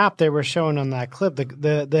that map they were showing on that clip,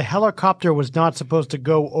 the helicopter was not supposed to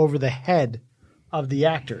go over the head of the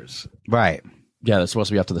actors. Right. Yeah, that's supposed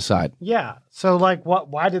to be up to the side. Yeah. So like,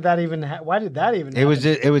 why did that even happen? It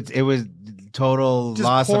was total just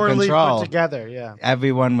loss of poorly control. put together. Yeah.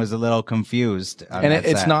 Everyone was a little confused. And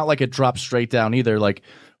it's not like it drops straight down either. Like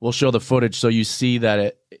we'll show the footage so you see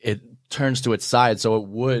that it turns to its side, so it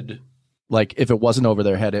would. Like, if it wasn't over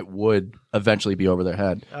their head, it would eventually be over their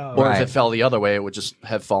head. Or if it fell the other way, it would just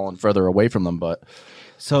have fallen further away from them. But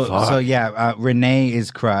Renee is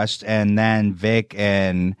crushed, and then Vic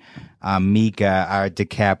and Mika are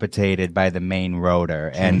decapitated by the main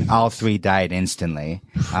rotor, and all 3 died instantly.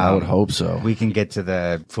 I would hope so. We can get to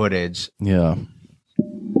the footage. Yeah.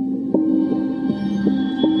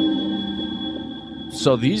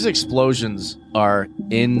 So these explosions are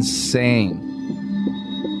insane.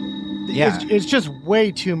 Yeah. It's just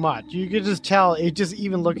way too much. You could just tell. It just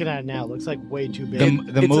even looking at it now, it looks like way too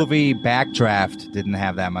big. The movie Backdraft didn't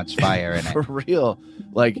have that much fire in it. For real.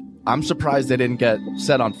 Like, I'm surprised they didn't get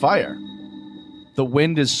set on fire. The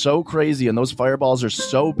wind is so crazy and those fireballs are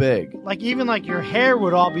so big. Like, even like your hair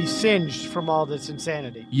would all be singed from all this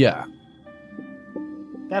insanity. Yeah.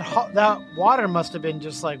 That water must have been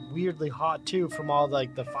just like weirdly hot too from all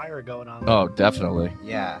like the fire going on. Oh, definitely.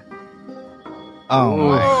 Yeah. Oh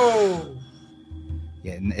my!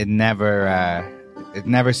 Yeah, it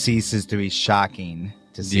never ceases to be shocking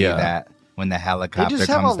to see that when the helicopter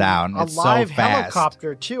comes down. It's so fast.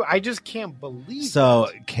 Helicopter too. I just can't believe. So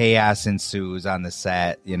chaos ensues on the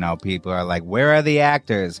set. You know, people are like, "Where are the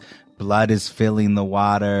actors?" Blood is filling the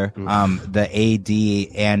water. The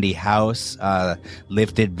AD Andy House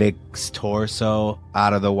lifted Vic's torso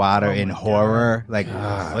out of the water in horror. Like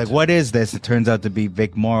what is this? It turns out to be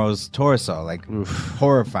Vic Morrow's torso. Like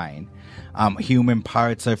horrifying. Human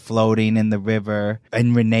parts are floating in the river,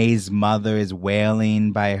 and Renee's mother is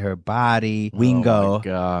wailing by her body. Wingo,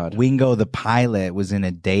 Wingo, the pilot, was in a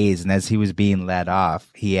daze, and as he was being let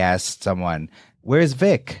off, he asked someone, "Where's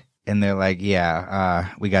Vic?" And they're like,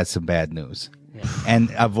 we got some bad news. Yeah.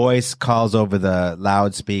 And a voice calls over the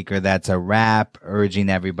loudspeaker that's a rap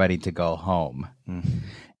urging everybody to go home. Mm-hmm.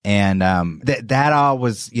 And that all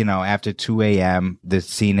was, after 2 a.m., the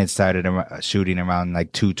scene had started shooting around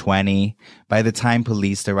like 2:20. By the time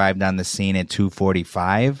police arrived on the scene at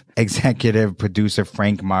 2:45, executive producer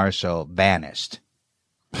Frank Marshall vanished.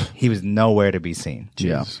 He was nowhere to be seen. Jeez.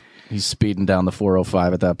 Yeah. He's speeding down the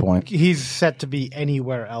 405 at that point. He's set to be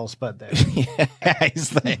anywhere else but there.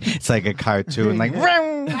 It's like a cartoon. Like,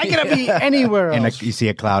 I gotta be anywhere else. And you see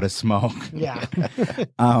a cloud of smoke. Yeah.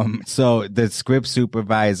 So the script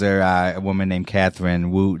supervisor, a woman named Catherine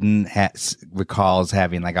Wooten, recalls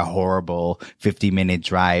having like a horrible 50-minute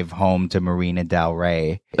drive home to Marina Del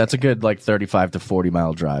Rey. That's a good 35 to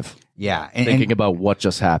 40-mile drive. Yeah. Thinking about what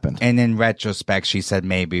just happened. And in retrospect, she said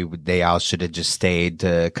maybe they all should have just stayed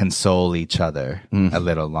to console each other a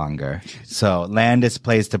little longer. So Landis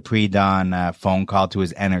placed a pre-dawn phone call to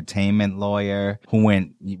his entertainment lawyer, who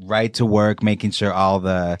went right to work making sure all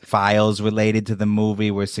the files related to the movie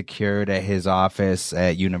were secured at his office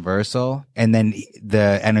at Universal. And then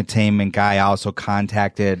the entertainment guy also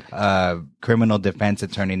contacted a criminal defense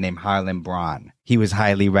attorney named Harlan Braun. He was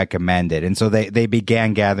highly recommended. And so they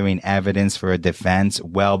began gathering evidence for a defense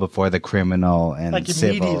well before the criminal and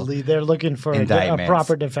civil immediately they're looking for a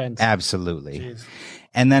proper defense. Absolutely. Jeez.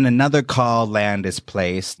 And then another call Landis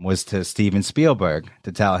placed was to Steven Spielberg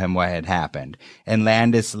to tell him what had happened. And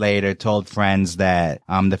Landis later told friends that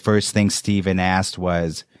the first thing Steven asked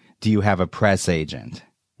was, "Do you have a press agent?"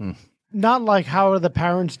 Not like how are the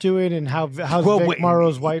parents doing and how's Vic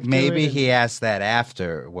Morrow's wife Maybe doing? he asked that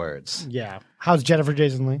afterwards. Yeah. How's Jennifer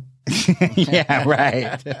Jason Leigh? Yeah,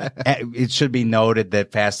 right. It should be noted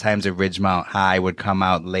that Fast Times at Ridgemont High would come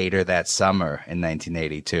out later that summer in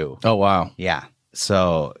 1982. Oh, wow. Yeah.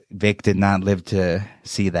 So Vic did not live to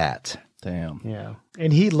see that. Damn. Yeah.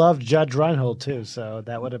 And he loved Judge Reinhold, too, so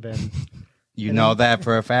that would have been... You know that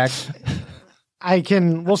for a fact?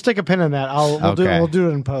 We'll stick a pin in that. We'll do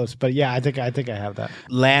it in post. But yeah, I think I have that.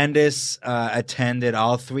 Landis attended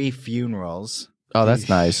all 3 funerals. Oh, that's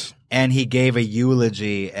nice. And he gave a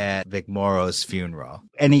eulogy at Vic Morrow's funeral.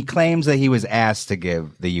 And he claims that he was asked to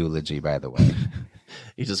give the eulogy, by the way.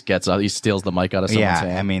 He just gets out. He steals the mic out of someone's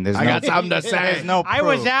hand. I mean, I got something to say. There's no proof. I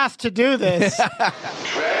was asked to do this.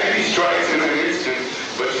 Tragedy strikes in an instant,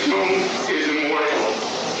 but film is immortal.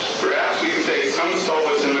 Perhaps we can take some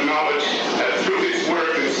solace in the knowledge that through his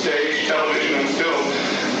work in stage, television, and film,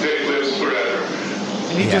 Vic lives forever.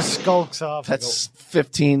 And he just skulks off. That's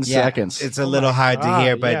 15 seconds. It's a little hard to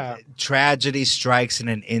hear, but yeah. tragedy strikes in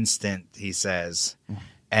an instant, he says.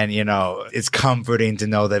 And, it's comforting to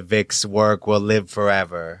know that Vic's work will live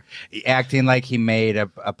forever. Acting like he made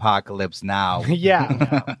Apocalypse Now.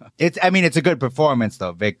 Yeah. It's a good performance,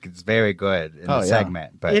 though. Vic is very good in the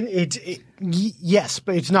segment. But yes,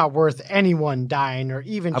 but it's not worth anyone dying or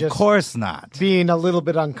even just of course not being a little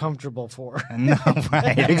bit uncomfortable for. No,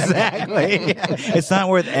 right, exactly. It's not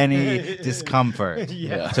worth any discomfort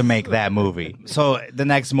to make that movie. So the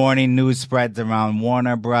next morning, news spreads around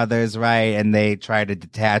Warner Brothers, right? And they try to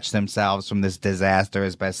detach themselves from this disaster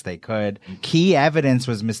as best they could. Key evidence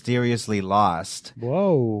was mysteriously lost.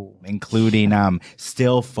 Whoa. Including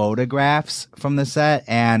still photographs from the set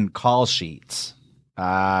and call sheets.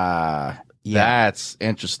 That's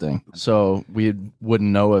interesting. So we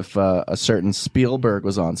wouldn't know if a certain Spielberg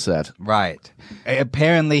was on set. Right.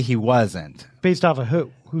 Apparently he wasn't. Based off of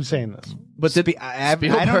who? Who's saying this? But I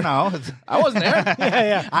don't know. I wasn't there.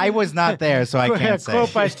 Yeah. I was not there, so I can't say.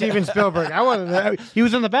 Quote by Steven Spielberg. I wasn't there. He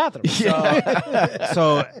was in the bathroom.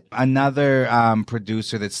 So another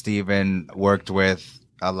producer that Steven worked with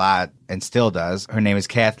a lot and still does. Her name is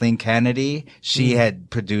Kathleen Kennedy. She had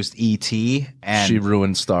produced E.T. and she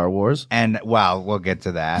ruined Star Wars. And well, we'll get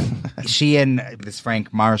to that. She and this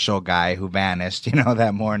Frank Marshall guy who vanished,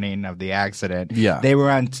 that morning of the accident. Yeah. They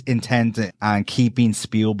were intent on keeping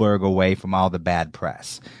Spielberg away from all the bad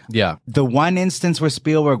press. Yeah. The one instance where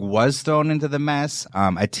Spielberg was thrown into the mess,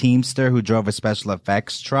 a teamster who drove a special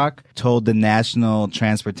effects truck told the National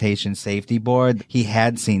Transportation Safety Board he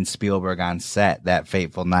had seen Spielberg on set that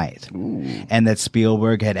fateful night. Ooh. And that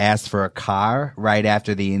Spielberg had asked for a car right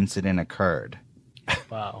after the incident occurred.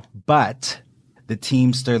 Wow. But the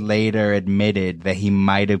teamster later admitted that he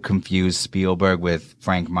might have confused Spielberg with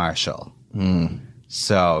Frank Marshall.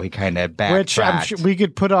 So he kind of backtracked. Which I'm sure we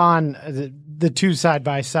could put on the two side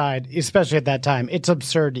by side, especially at that time. It's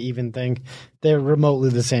absurd to even think they're remotely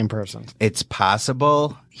the same person. It's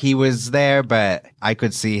possible he was there, but I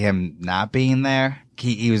could see him not being there.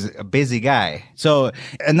 He was a busy guy. So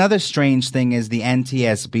another strange thing is the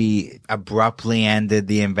NTSB abruptly ended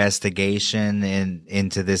the investigation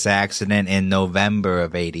into this accident in November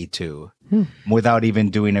of 82 without even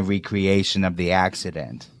doing a recreation of the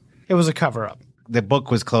accident. It was a cover-up. The book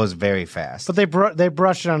was closed very fast. But they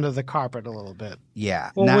brushed it under the carpet a little bit. Yeah.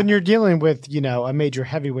 Well, when you're dealing with, a major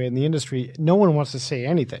heavyweight in the industry, no one wants to say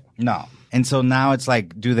anything. No. And so now it's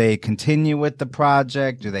like, do they continue with the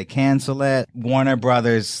project? Do they cancel it? Warner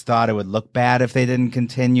Brothers thought it would look bad if they didn't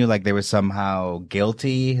continue, like they were somehow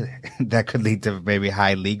guilty. That could lead to maybe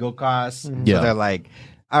high legal costs. Mm-hmm. So they're like,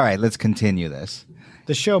 all right, let's continue this.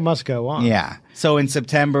 The show must go on. Yeah. So in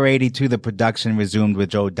September 82, the production resumed with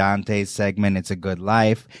Joe Dante's segment, It's a Good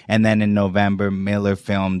Life. And then in November, Miller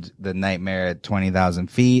filmed The Nightmare at 20,000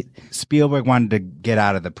 Feet. Spielberg wanted to get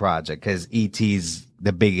out of the project because E.T.'s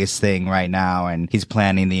the biggest thing right now, and he's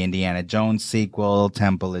planning the Indiana Jones sequel,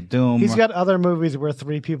 Temple of Doom. He's got other movies where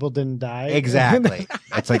 3 people didn't die. Exactly.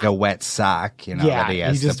 It's like a wet sock, that he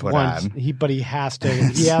has to put on. But he has to.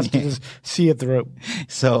 He has to just see it through.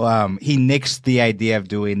 So he nixed the idea of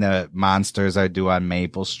doing the Monsters Are Due on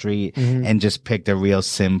Maple Street and just picked a real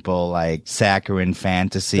simple, like, saccharine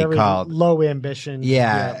fantasy Very called low ambition.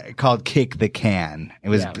 Called Kick the Can. It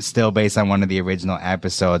was still based on one of the original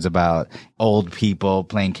episodes about old people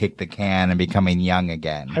playing Kick the Can and becoming young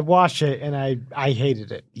again. I watched it and I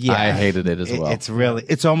hated it. Yeah, I hated it as well.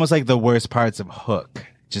 It's almost like the worst parts of Hook.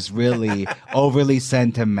 Just really overly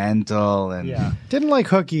sentimental and didn't like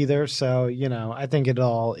Hook either. So I think it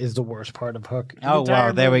all is the worst part of Hook. Oh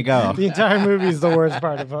wow, there we go. The entire movie is the worst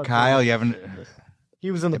part of Hook. Kyle, you haven't. He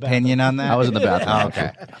was in the opinion bathroom. on that? I was in the bathroom.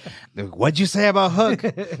 Oh, okay. What'd you say about Hook?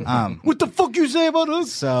 What the fuck you say about Hook?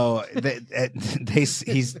 So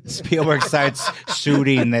Spielberg starts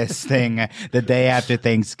shooting this thing the day after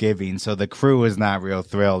Thanksgiving. So the crew is not real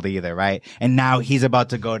thrilled either, right? And now he's about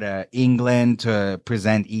to go to England to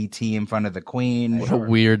present E.T. in front of the Queen. What a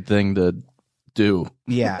weird thing to do.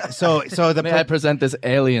 Yeah. So the May I present this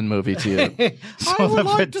Alien movie to you? I would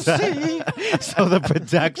like to see. So the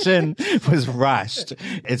production was rushed.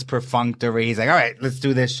 It's perfunctory. He's like, all right, let's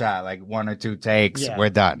do this shot. Like 1 or 2 takes. Yeah. We're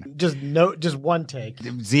done. Just one take.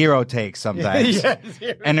 0 takes sometimes. Yeah,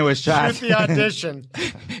 and it was shot. Shoot the audition.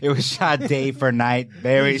 It was shot day for night.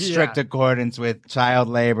 Very strict accordance with child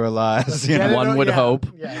labor laws. You know? One would hope.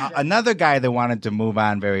 Yeah, Another guy that wanted to move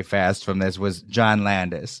on very fast from this was John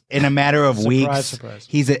Landis. In a matter of weeks, surprise.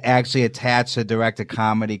 he's actually attached to direct a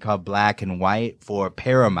comedy called Black and White for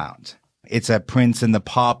Paramount. It's a Prince and the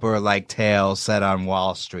Pauper-like tale set on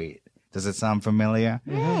Wall Street. Does it sound familiar?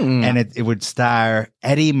 And it would star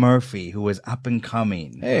Eddie Murphy, who was up and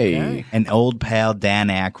coming. Hey. And old pal Dan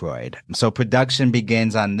Aykroyd. So production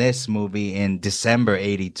begins on this movie in December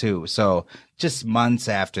 1982. So just months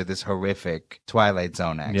after this horrific Twilight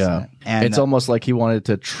Zone accident. Yeah. And It's almost like he wanted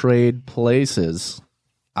to trade places.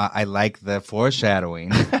 I like the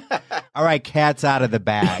foreshadowing. All right, cat's out of the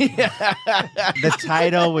bag. The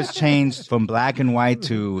title was changed from Black and White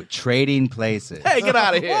to Trading Places. Hey, get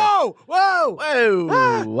out of here. Whoa!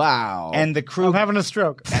 Whoa! Wow. And the crew I'm having a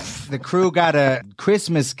stroke. the crew got a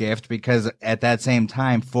Christmas gift because at that same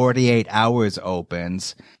time, 48 Hours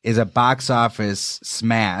opens, is a box office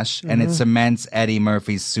smash, and it cements Eddie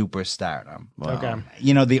Murphy's superstardom. Wow. Okay.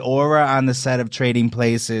 You know, the aura on the set of Trading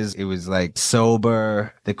Places, it was like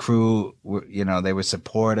sober. The crew were, they were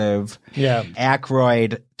supportive. Yeah.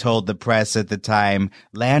 Aykroyd told the press at the time,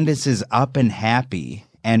 Landis is up and happy.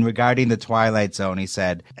 And regarding the Twilight Zone, he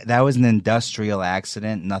said, that was an industrial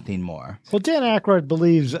accident, nothing more. Well, Dan Aykroyd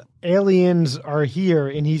believes aliens are here,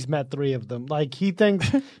 and he's met 3 of them. Like, he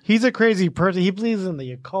thinks he's a crazy person. He believes in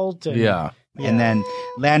the occult. And, Yeah. And then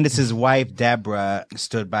Landis's wife, Deborah,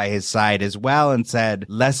 stood by his side as well and said,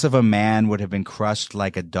 less of a man would have been crushed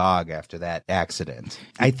like a dog after that accident.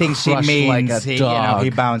 I think she Crushed means like a he, dog. he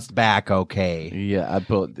bounced back okay. Yeah,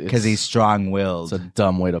 Because he's strong-willed. It's a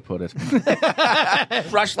dumb way to put it.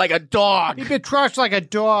 Crushed like a dog. He'd been crushed like a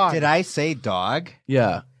dog. Did I say dog?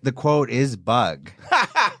 Yeah. The quote is bug.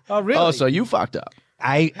 Oh, really? Oh, so you fucked up.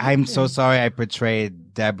 I'm so sorry I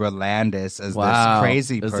portrayed Deborah Landis as this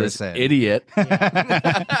crazy As this person. idiot.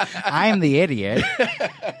 I'm the idiot.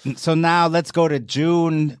 So now let's go to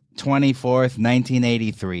June 24th,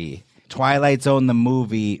 1983. Twilight Zone, the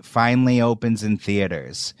movie, finally opens in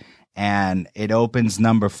theaters. And it opens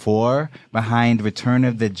number 4 behind Return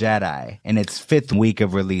of the Jedi in its 5th week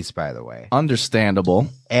of release, by the way. Understandable.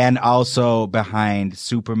 And also behind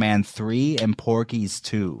Superman 3 and Porky's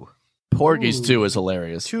 2. Porky's 2 is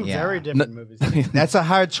hilarious. 2 Yeah. very different movies. That's a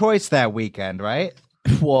hard choice that weekend, right?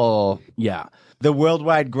 Well, yeah. The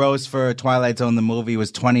worldwide gross for Twilight Zone, the movie,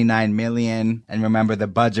 was $29 million. And remember, the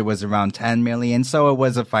budget was around $10 million. So it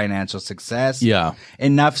was a financial success. Yeah.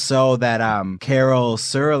 Enough so that Carol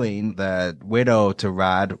Serling, the widow to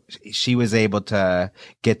Rod, she was able to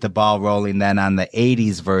get the ball rolling then on the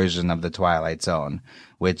 80s version of the Twilight Zone,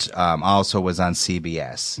 which also was on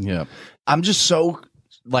CBS. Yeah. I'm just so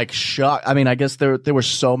shocked. I mean, I guess there were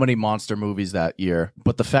so many monster movies that year,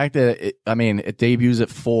 but the fact that it debuts at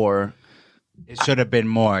 4, it should have been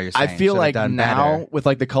more. You're saying. I feel Should have like done now, better. with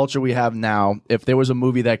the culture we have now, if there was a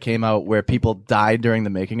movie that came out where people died during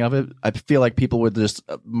the making of it, I feel like people would just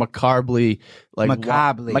macabrely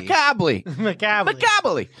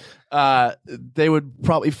they would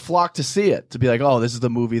probably flock to see it, to be like, oh, this is the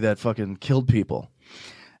movie that fucking killed people.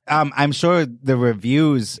 I'm sure the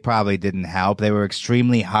reviews probably didn't help. They were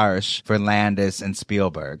extremely harsh for Landis and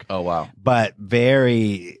Spielberg. Oh, wow. But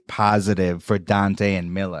very positive for Dante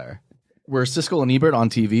and Miller. Were Siskel and Ebert on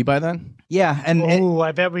TV by then? Yeah, and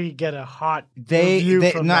I bet we get a hot review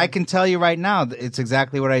from them. I can tell you right now, it's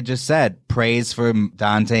exactly what I just said. Praise for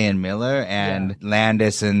Dante and Miller, and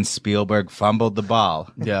Landis and Spielberg fumbled the ball.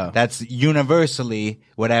 Yeah. That's universally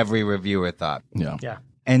what every reviewer thought. Yeah. Yeah.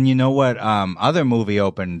 And you know what other movie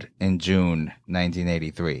opened in June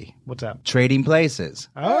 1983? What's that? Trading Places.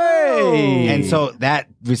 Hey! And so that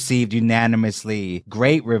received unanimously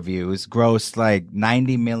great reviews, grossed like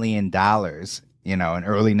 $90 million, in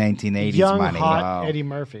early 1980s Young, money. hot Eddie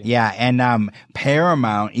Murphy. Yeah, and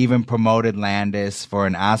Paramount even promoted Landis for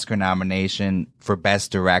an Oscar nomination for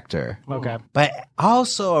Best Director. Okay. But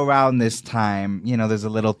also around this time, there's a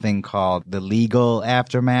little thing called the legal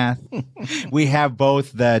aftermath. We have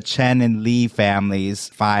both the Chen and Lee families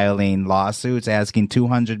filing lawsuits asking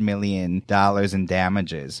 $200 million in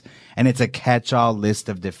damages. And it's a catch-all list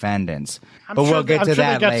of defendants. We'll get to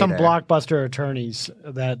that they got later. some blockbuster attorneys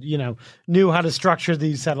that, knew how to structure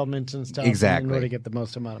these settlements and stuff Exactly. in order to get the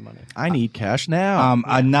most amount of money. I need cash now.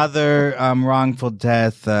 Another wrongful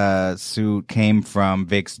death suit came from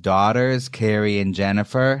Vic's daughters, Carrie and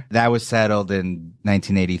Jennifer. That was settled in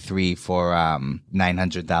 1983 for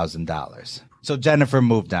 $900,000. So Jennifer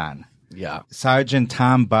moved on. Yeah. Sergeant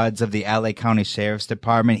Tom Buds of the LA County Sheriff's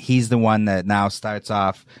Department, he's the one that now starts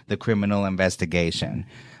off the criminal investigation.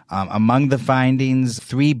 Among the findings,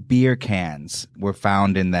 3 beer cans were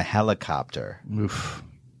found in the helicopter. Oof.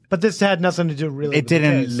 But this had nothing to do really It with the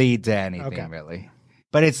didn't case. lead to anything, Okay. really.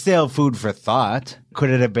 But it's still food for thought. Could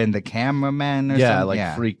it have been the cameraman or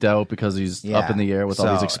something? Freaked out because he's up in the air with all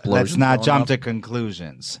these So, explosions. Let's not going jump off. to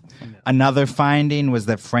conclusions. Another finding was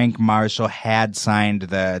that Frank Marshall had signed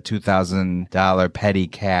the $2,000 petty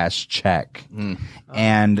cash check,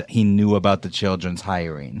 and he knew about the children's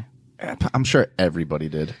hiring. I'm sure everybody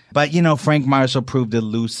did. But, Frank Marshall proved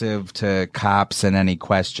elusive to cops and any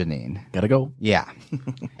questioning. Gotta go. Yeah.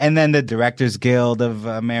 And then the Directors Guild of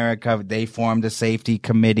America, they formed a safety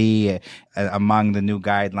committee among the new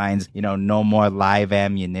guidelines, no more live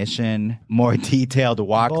ammunition, more detailed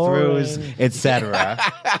walkthroughs, Boring. etc.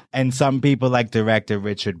 And some people like director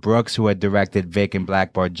Richard Brooks, who had directed Vic and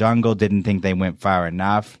Blackboard Jungle, didn't think they went far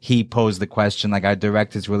enough. He posed the question, are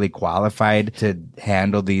directors really qualified to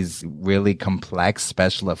handle these really complex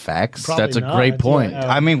special effects? Probably That's a not. great point. Yeah.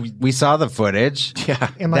 I mean, we saw the footage. Yeah.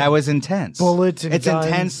 And, like, That was intense. bullets and It's guns.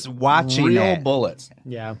 intense watching Real it. bullets.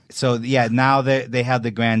 Yeah. So, now they have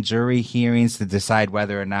the grand jury hearings to decide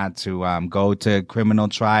whether or not to go to criminal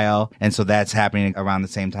trial. And so that's happening around the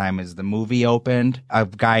same time as the movie opened. A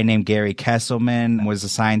guy named Gary Kesselman was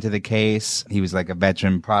assigned to the case. He was like a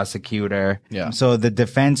veteran prosecutor. Yeah. So the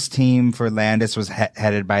defense team for Landis was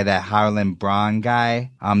headed by that Harlan Braun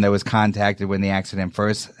guy that was contacted when the accident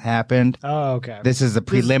first happened. Oh, okay. This is a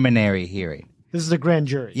preliminary hearing. This is the grand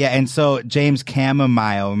jury. Yeah, and so James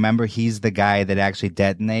Camomile, remember, he's the guy that actually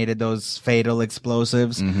detonated those fatal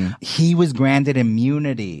explosives. He was granted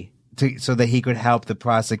immunity so that he could help the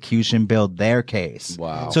prosecution build their case.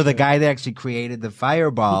 Wow. So the guy that actually created the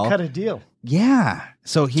fireball. He cut a deal. Yeah.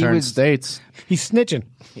 So he Turned was states. He's snitching.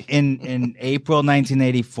 in April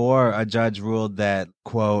 1984, a judge ruled that,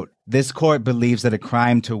 quote, this court believes that a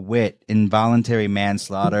crime to wit, involuntary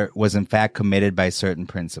manslaughter, was in fact committed by certain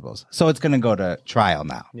principles. So it's going to go to trial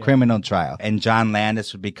now, criminal trial. And John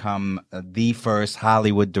Landis would become the first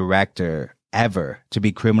Hollywood director ever to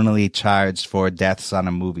be criminally charged for deaths on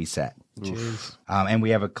a movie set. And we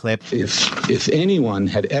have a clip. If anyone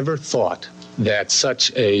had ever thought that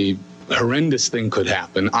such a horrendous thing could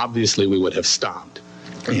happen, obviously we would have stopped.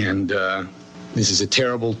 And this is a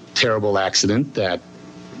terrible, terrible accident that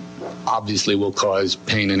obviously will cause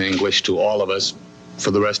pain and anguish to all of us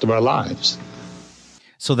for the rest of our lives.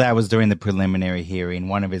 So that was during the preliminary hearing,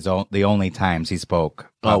 one of the only times he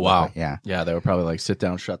spoke. Oh, wow. Yeah. Yeah, they were probably like, sit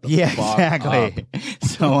down, shut the Yeah, fuck exactly.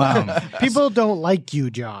 So, People don't like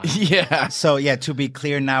you, John. Yeah. So, to be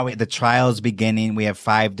clear now, the trial is beginning. We have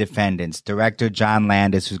 5 defendants. Director John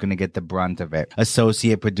Landis, who's going to get the brunt of it.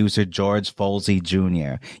 Associate producer George Folsey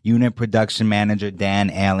Jr. Unit production manager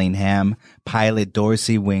Dan Allingham. Pilot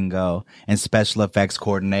Dorsey Wingo. And special effects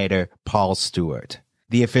coordinator Paul Stewart.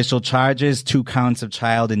 The official charges, 2 counts of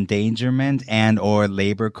child endangerment and or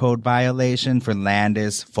labor code violation for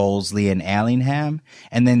Landis, Folsey, and Allingham,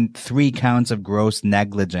 and then 3 counts of gross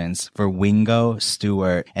negligence for Wingo,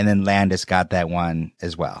 Stewart, and then Landis got that one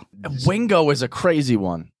as well. Wingo is a crazy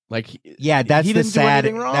one. Like, Yeah, that's he the didn't do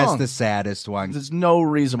anything wrong. That's the saddest one. There's no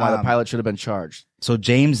reason why the pilot should have been charged. So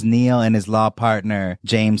James Neal and his law partner,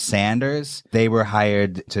 James Sanders, they were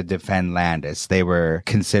hired to defend Landis. They were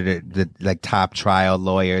considered the top trial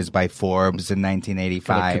lawyers by Forbes in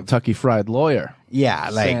 1985. Kentucky Fried Lawyer. Yeah,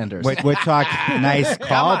 like Sanders. we're talking nice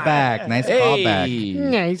callback. Nice callback.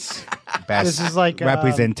 Nice. Best This is like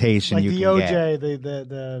representation like you the can OJ, get.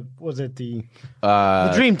 the was it the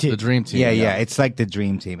Dream Team? The Dream Team. Yeah, it's like the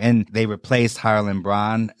Dream Team. And they replaced Harlan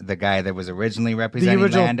Braun, the guy that was originally representing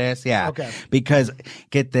original- Landis. Yeah. Okay. Because,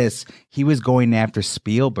 get this, he was going after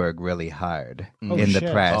Spielberg really hard Oh, in the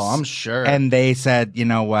shit. press. Oh, I'm sure. And they said, you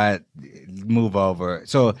know what, move over.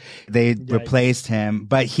 So they replaced him,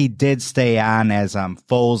 but he did stay on as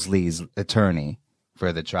Folsey's attorney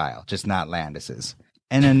for the trial, just not Landis's.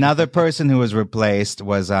 And another person who was replaced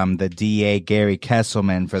was the DA Gary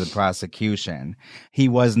Kesselman for the prosecution. He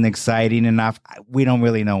wasn't exciting enough. We don't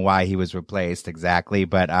really know why he was replaced exactly,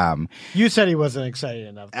 but you said he wasn't exciting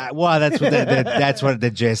enough. Well, that's what that's what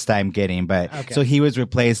the gist I'm getting. But Okay. so he was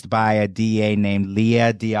replaced by a DA named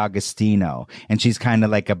Leah DiAugustino, and she's kind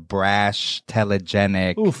of like a brash,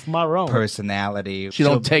 telegenic personality. She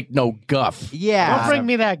don't take no guff. Yeah. Don't bring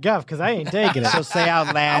me that guff because I ain't taking it. She'll say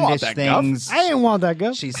outlandish that guff. things. I ain't want that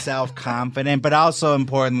guff. She's self-confident, but also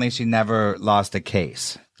importantly, she never lost a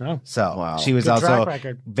case. Oh. So she was Good also track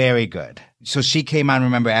record. very good. So she came on,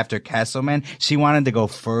 remember, after Kesselman. She wanted to go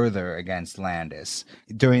further against Landis.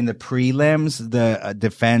 During the prelims, the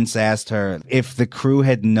defense asked her if the crew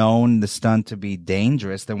had known the stunt to be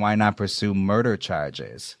dangerous, then why not pursue murder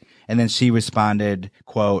charges? And then she responded,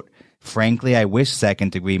 quote, "Frankly, I wish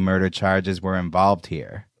second-degree murder charges were involved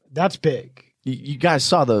here." That's big. You guys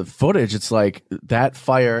saw the footage. It's like that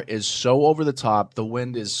fire is so over the top. The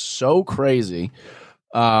wind is so crazy.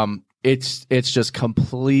 It's just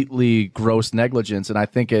completely gross negligence, and I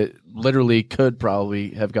think it literally could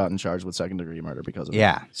probably have gotten charged with second-degree murder because of it.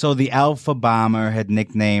 Yeah. So the Alpha Bomber had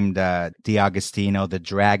nicknamed DiAugustino the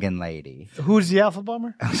Dragon Lady. Who's the Alpha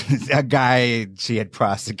Bomber? A guy she had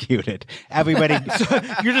prosecuted. Everybody.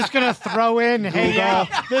 You're just gonna throw in, hey, yeah,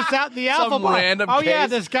 the Alpha Bomber. random Oh yeah,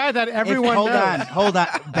 case. this guy that everyone hold knows.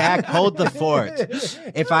 on, hold the fort.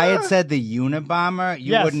 If I had said the Unabomber,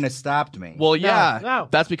 you Yes. wouldn't have stopped me. Well, yeah, no.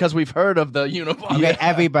 that's because we've heard of the Unabomber. Okay,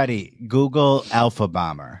 everybody, Google Alpha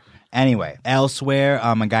Bomber. Anyway, elsewhere,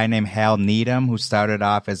 a guy named Hal Needham, who started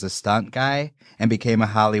off as a stunt guy and became a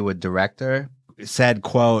Hollywood director, said,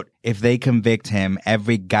 quote, "If they convict him,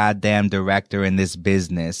 every goddamn director in this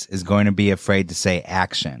business is going to be afraid to say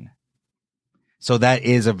action." So that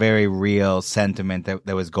is a very real sentiment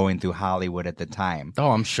that was going through Hollywood at the time.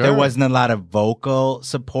 Oh, I'm sure. There wasn't a lot of vocal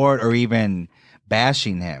support or even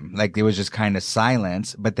bashing him. Like, there was just kind of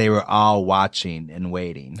silence, but they were all watching and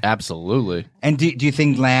waiting. Absolutely. And do you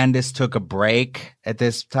think Landis took a break at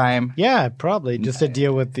this time? Yeah, probably just to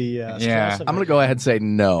deal with the stress of I'm going it. to go ahead and say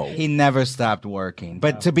no. He never stopped working.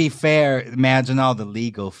 But to be fair, imagine all the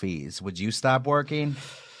legal fees. Would you stop working?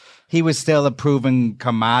 He was still a proven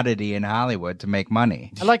commodity in Hollywood to make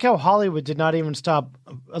money. I like how Hollywood did not even stop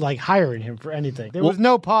like hiring him for anything. There was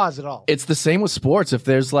no pause at all. It's the same with sports. If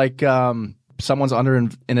there's like someone's under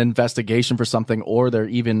an investigation for something, or they're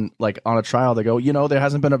even like on a trial, they go, there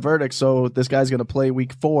hasn't been a verdict, so this guy's going to play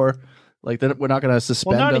week 4. Like, we're not going to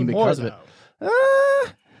suspend not him anymore, because of it.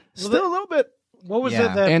 Still a little bit. What was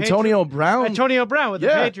Yeah. it? The Antonio Brown. Antonio Brown with the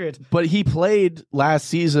Patriots. But he played last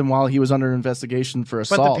season while he was under investigation for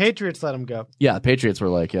But assault. the Patriots let him go. Yeah, the Patriots were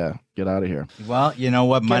like, yeah, get out of here. Well, you know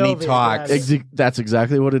what? Money over it, talks. guys. That's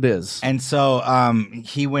exactly what it is. And so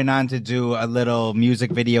he went on to do a little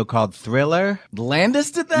music video called Thriller. Landis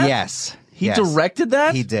did that? Yes. He Yes. directed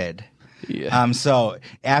that? He did. Yeah. So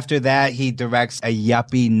after that, he directs a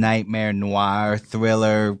yuppie nightmare noir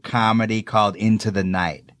thriller comedy called Into the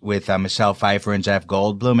Night with Michelle Pfeiffer and Jeff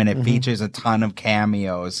Goldblum, and it features a ton of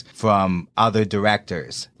cameos from other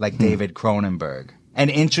directors like David Cronenberg. And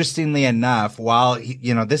interestingly enough, while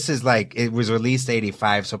this is like, it was released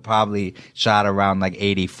 85, so probably shot around like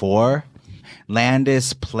 84.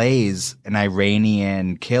 Landis plays an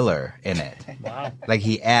Iranian killer in it. Wow. Like,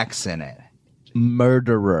 he acts in it.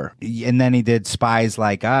 Murderer. And then he did Spies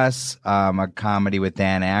Like Us, a comedy with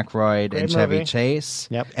Dan Aykroyd and Chevy movie. Chase.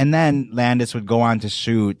 Yep. And then Landis would go on to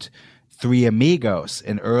shoot Three Amigos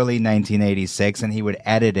in early 1986, and he would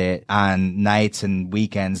edit it on nights and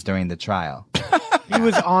weekends during the trial. He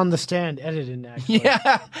was on the stand editing actually.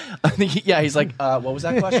 Yeah. I think he's like, what was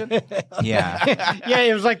that question? Yeah. Yeah,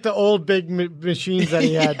 it was like the old big machines that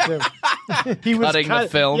he had too. He was Cutting the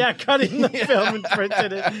film. Yeah, cutting the film and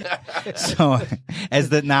printed it. So as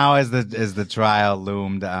the trial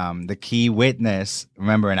loomed, the key witness,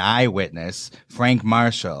 remember an eyewitness, Frank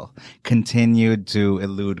Marshall, continued to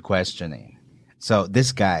elude questioning. So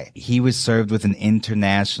this guy, he was served with an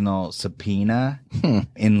international subpoena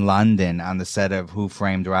in London on the set of Who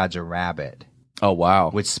Framed Roger Rabbit. Oh, wow.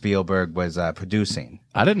 Which Spielberg was producing.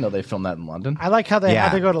 I didn't know they filmed that in London. I like how they Yeah.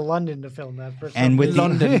 had to go to London to film that. For And with the-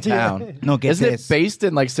 London town. No, get Isn't this. it based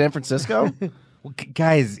in like San Francisco? Well,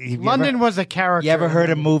 guys, have you London ever- was a character. You ever heard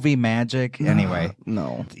of movie Magic? Anyway.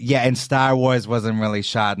 No. Yeah, and Star Wars wasn't really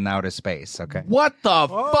shot in outer space, okay? What the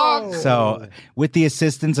fuck? So, with the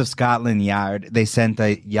assistance of Scotland Yard, they sent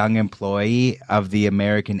a young employee of the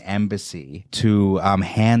American Embassy to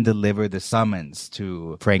hand deliver the summons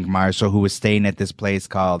to Frank Marshall, who was staying at this place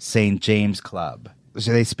called St. James Club.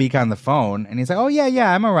 So they speak on the phone, and he's like, "Oh,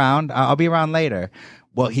 yeah, I'm around. I'll be around later."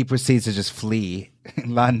 Well, he proceeds to just flee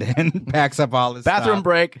London, packs up all his Bathroom stuff.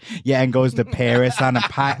 break. Yeah, and goes to Paris on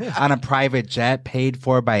a private jet paid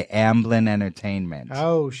for by Amblin Entertainment.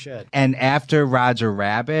 Oh, shit. And after Roger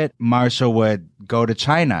Rabbit, Marshall would go to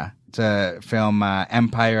China to film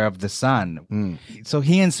Empire of the Sun. So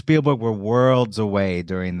he and Spielberg were worlds away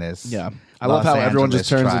during this. Yeah. I love how everyone just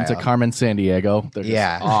turns into Carmen Sandiego. They're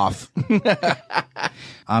just off.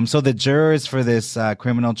 So the jurors for this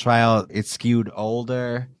criminal trial, it skewed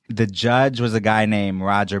older. The judge was a guy named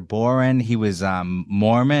Roger Boren. He was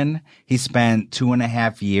Mormon. He spent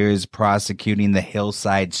 2.5 years prosecuting the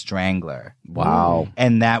Hillside Strangler. Wow.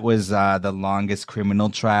 And that was the longest criminal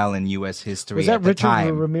trial in U.S. history Was that at the Richard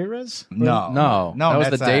time. Ramirez? No. That was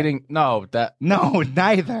the dating. No, No,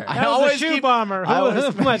 neither. That was the shoe bomber. I always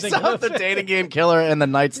Who am I mix thinking up of? the dating game killer and the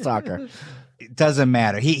Night Stalker. It doesn't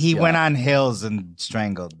matter. He went on hills and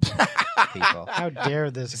strangled people. How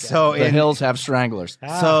dare this guy? So The hills have stranglers.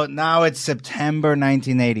 So now it's September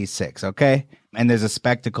 1986, okay? And there's a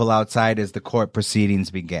spectacle outside as the court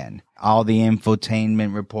proceedings begin. All the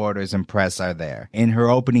infotainment reporters and press are there. In her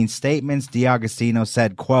opening statements, DiAgostino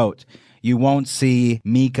said, quote, "You won't see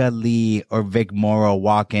Mika Lee or Vic Morrow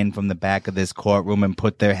walk in from the back of this courtroom and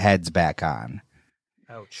put their heads back on."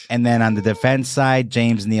 Ouch. And then on the defense side,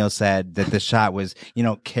 James Neal said that the shot was,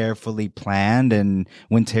 carefully planned and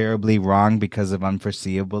went terribly wrong because of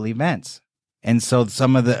unforeseeable events. And so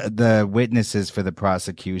some of the witnesses for the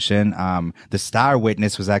prosecution, the star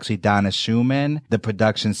witness was actually Donna Schumann, the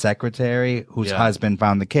production secretary whose husband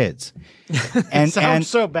found the kids. It sounds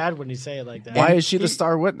so bad when you say it like that. Why is she the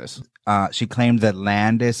star witness? She claimed that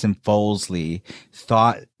Landis and Folesley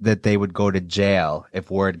thought that they would go to jail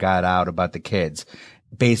if word got out about the kids.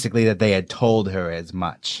 Basically, that they had told her as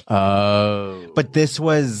much. Oh. But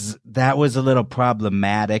that was a little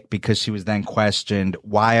problematic because she was then questioned,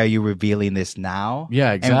 why are you revealing this now?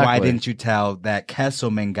 Yeah, exactly. And why didn't you tell that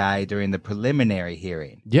Kesselman guy during the preliminary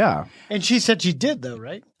hearing? Yeah. And she said she did, though,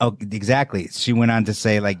 right? Oh, exactly. She went on to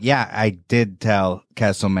say, yeah, I did tell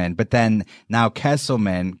Kesselman. But then now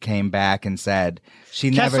Kesselman came back and said, she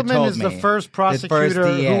never told me. Kesselman is the first prosecutor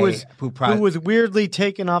who was weirdly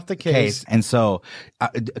taken off the case. And so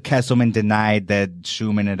Kesselman denied that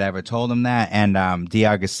Schumann had ever told him that. And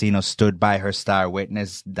DiAgostino stood by her star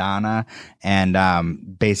witness, Donna,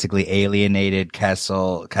 and basically alienated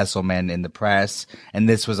Kesselman in the press. And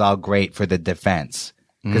this was all great for the defense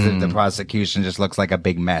because the prosecution just looks like a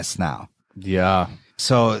big mess now. Yeah.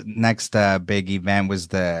 So next big event was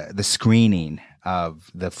the screening of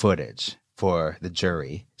the footage for the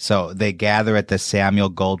jury. So they gather at the Samuel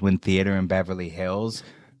Goldwyn Theater in Beverly Hills.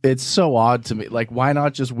 It's so odd to me. Like, why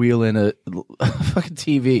not just wheel in a fucking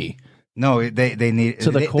TV? No, they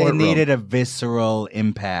courtroom. needed a visceral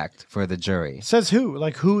impact for the jury. Says who?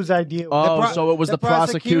 Like, whose idea? Oh, so it was the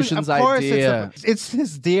prosecution's of course idea. It's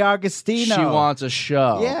this DiAgostino. She wants a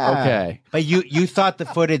show. Yeah. Okay. But you thought the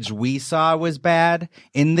footage we saw was bad?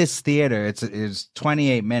 In this theater, it was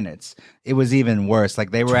 28 minutes. It was even worse.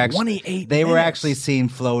 Like they were actually seeing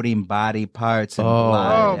floating body parts and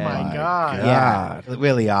blood. Oh my God. Yeah,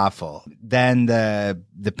 really awful. Then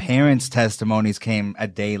the parents' testimonies came a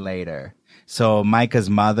day later. So Micah's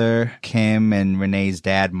mother, Kim, and Renee's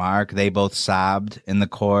dad, Mark, they both sobbed in the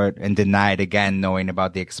court and denied again knowing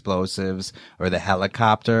about the explosives or the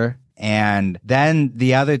helicopter. And then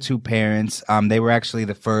the other two parents, they were actually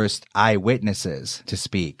the first eyewitnesses to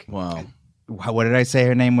speak. Wow. What did I say?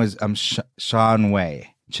 Her name was Sean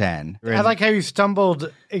Wei Chen. I like how you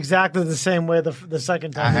stumbled exactly the same way the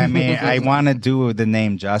second time. I mean, I want to do the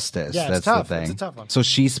name justice. Yeah, That's it's tough. the thing. It's a tough one. So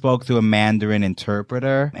she spoke through a Mandarin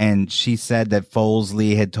interpreter, and she said that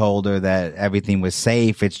Folesley had told her that everything was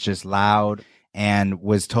safe. It's just loud. And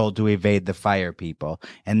was told to evade the fire people.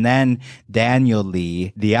 And then Daniel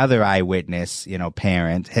Lee, the other eyewitness,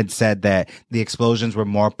 parent, had said that the explosions were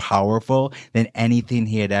more powerful than anything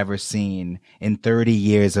he had ever seen in 30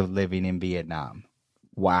 years of living in Vietnam.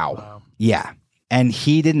 Wow. Yeah. And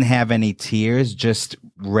he didn't have any tears, just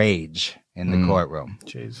rage in the courtroom.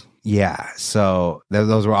 Jeez. Yeah. So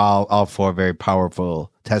those were all four very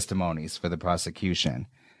powerful testimonies for the prosecution.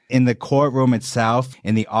 In the courtroom itself,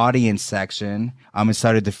 in the audience section, it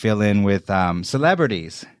started to fill in with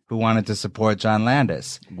celebrities who wanted to support John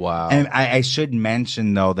Landis. Wow. And I should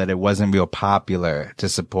mention, though, that it wasn't real popular to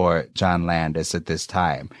support John Landis at this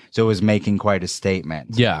time. So it was making quite a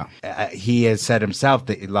statement. Yeah. He has said himself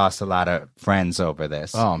that he lost a lot of friends over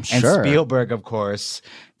this. Oh, I'm And sure. Spielberg, of course,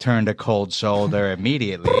 turned a cold shoulder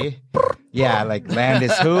immediately. Yeah, like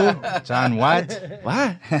Landis who? John what?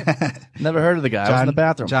 What? Never heard of the guy. I was in the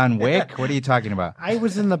bathroom. John Wick? What are you talking about? I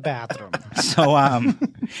was in the bathroom. So,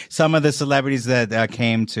 some of the celebrities that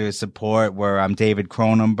came to support were David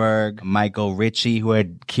Cronenberg, Michael Ritchie, who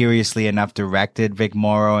had curiously enough directed Vic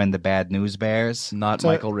Morrow and the Bad News Bears. Not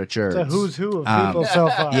Michael Richards. It's a who's who of people so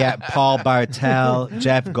far. Yeah, Paul Bartel,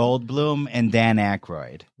 Jeff Goldblum, and Dan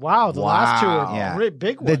Aykroyd. Wow, the last two are Yeah.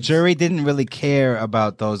 big ones. The jury didn't really care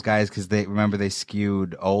about those guys because they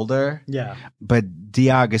skewed older. Yeah. But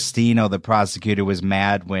DiAgostino, the prosecutor, was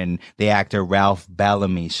mad when the actor Ralph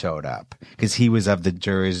Bellamy showed up because he was of the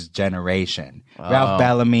juror's generation. Oh. Ralph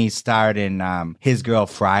Bellamy starred in His Girl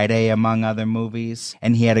Friday, among other movies,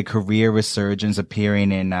 and he had a career resurgence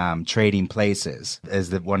appearing in Trading Places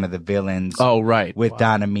as one of the villains. Oh, right. With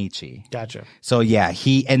Don Amici. Gotcha. So yeah,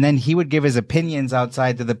 then he would give his opinions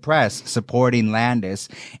outside to the press supporting Landis,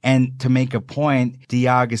 and to make a point,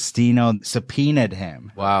 DiAgostino subpoenaed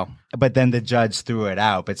him. Wow. But then the judge threw it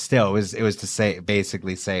out. But still, it was to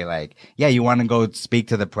basically say like, yeah, you want to go speak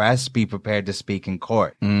to the press, be prepared to speak in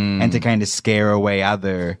court, and to kind of scare away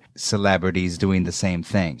other celebrities doing the same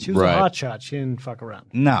thing. She was a hotshot. She didn't fuck around.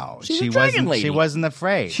 No, She's she a dragon wasn't. lady. She wasn't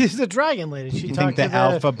afraid. She's the dragon lady. She You talked think to the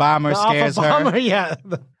Alpha Bomber the scares Alpha her? Bomber, yeah.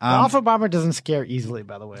 The Alpha Bomber doesn't scare easily,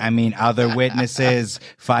 by the way. I mean, other witnesses,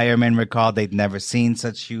 firemen recalled they'd never seen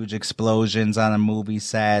such huge explosions on a movie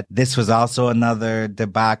set. This was also another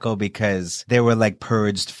debacle because there were like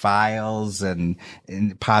purged files and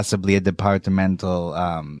possibly a departmental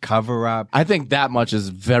cover-up. I think that much is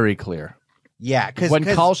very clear. Yeah, because when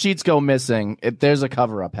call sheets go missing, there's a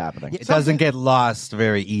cover-up happening. it doesn't get lost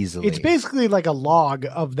very easily. It's basically like a log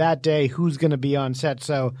of that day, who's going to be on set.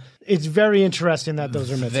 So it's very interesting that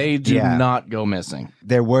those are missing. They do not go missing.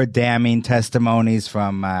 There were damning testimonies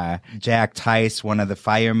from Jack Tice, one of the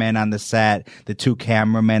firemen on the set, the two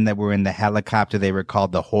cameramen that were in the helicopter. They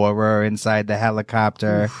recalled the horror inside the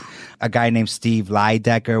helicopter. A guy named Steve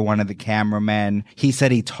Lydecker, one of the cameramen, he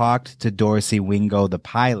said he talked to Dorsey Wingo, the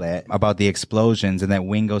pilot, about the explosions, and that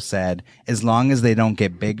Wingo said, as long as they don't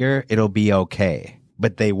get bigger, it'll be okay.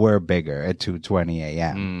 But they were bigger at 2:20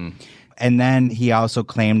 a.m. And then he also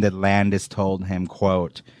claimed that Landis told him,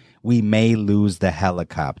 quote, "We may lose the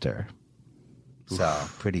helicopter." So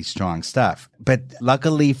pretty strong stuff. But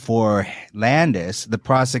luckily for Landis, the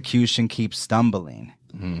prosecution keeps stumbling.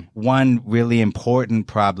 One really important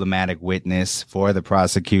problematic witness for the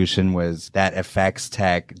prosecution was that effects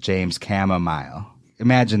tech, James Camomile.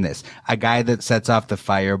 Imagine this. A guy that sets off the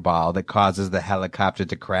fireball that causes the helicopter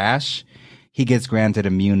to crash, he gets granted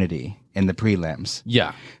immunity in the prelims.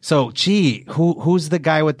 Yeah. So, who's the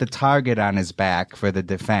guy with the target on his back for the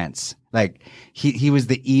defense? Like, he was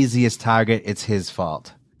the easiest target. It's his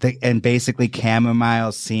fault. And basically,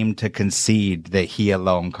 Camomile seemed to concede that he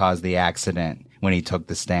alone caused the accident when he took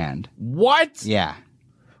the stand. What? Yeah.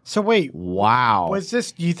 So wait. Wow. Was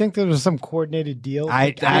this, do you think there was some coordinated deal?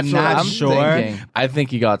 I'm not sure. I think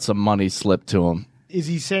he got some money slipped to him. Is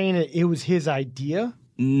he saying it was his idea?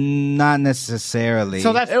 Not necessarily.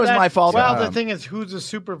 So it was my fault. Well, the thing is, who's the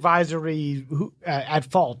supervisory at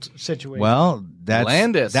fault situation? Well, that's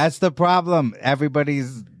Landis. That's the problem.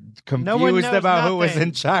 Everybody's confused about who was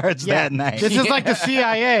in charge that night. This is like the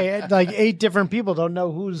CIA. Like 8 different people don't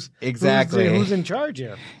know who's in charge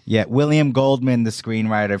here. Yeah, William Goldman, the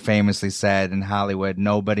screenwriter, famously said in Hollywood,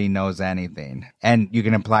 nobody knows anything. And you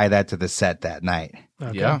can apply that to the set that night.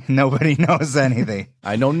 Okay. Yeah. Nobody knows anything.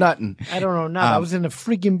 I know nothing. I don't know nothing. I was in a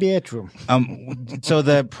freaking bathroom. So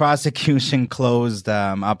the prosecution closed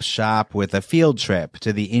up shop with a field trip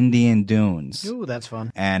to the Indian Dunes. Ooh, that's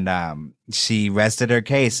fun. And she rested her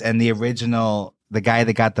case. And the guy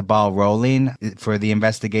that got the ball rolling for the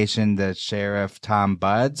investigation, the sheriff, Tom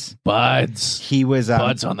Buds. He was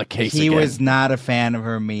Buds on the case He again. was not a fan of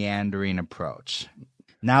her meandering approach.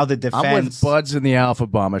 Now the defense. I'm with Buds in the Alpha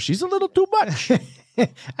Bomber. She's a little too much.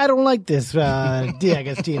 I don't like this,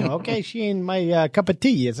 DiAgostino. Okay, she ain't my cup of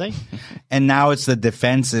tea, you see? And now it's the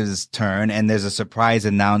defense's turn, and there's a surprise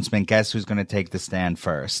announcement. Guess who's going to take the stand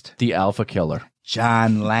first? The Alpha Killer.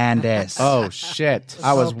 John Landis. Oh, shit.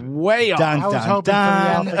 I was way off. Dun, I was dun, hoping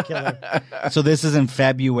dun. for the Alpha Killer. So this is in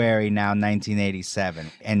February now,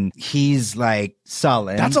 1987. And he's like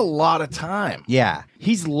sullen. That's a lot of time. Yeah.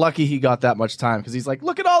 He's lucky he got that much time because he's like,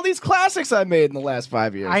 look at all these classics I made in the last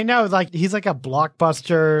 5 years. I know, like he's like a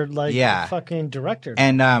blockbuster, like Yeah. fucking director.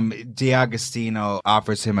 And DiAgostino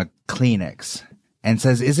offers him a Kleenex and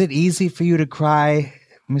says, "Is it easy for you to cry,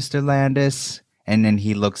 Mr. Landis?" And then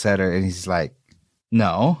he looks at her and he's like,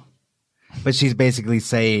 "No." But she's basically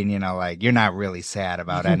saying, you know, like, you're not really sad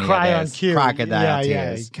about any cry of on this. cue. Crocodile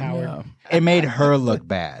Yeah, tears. coward. Yeah. It made her look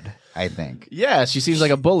bad, I think. Yeah, she seems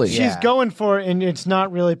like a bully. She's going for it, and it's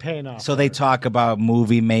not really paying off. So they talk about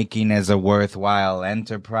movie making as a worthwhile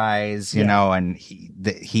enterprise, you know, and he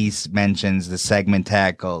mentions the segment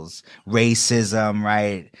tackles racism,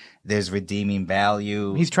 right? There's redeeming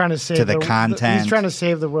value. He's trying to save to the content. He's trying to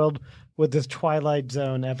save the world with this Twilight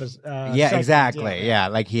Zone episode. Yeah, exactly. Yeah,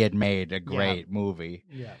 like he had made a great movie.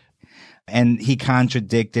 Yeah. And he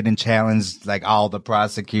contradicted and challenged like all the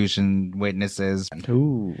prosecution witnesses.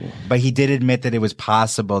 Ooh. But he did admit that it was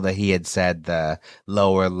possible that he had said the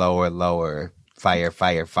lower, fire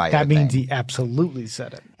That means thing. he absolutely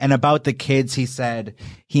said it. And about the kids, he said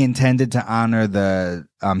he intended to honor the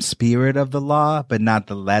spirit of the law, but not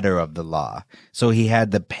the letter of the law. So he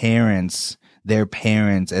had their parents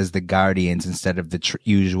as the guardians instead of the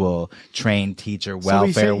usual trained teacher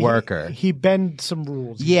welfare worker. He bent some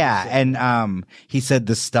rules. Yeah, and he said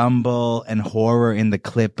the stumble and horror in the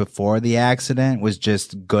clip before the accident was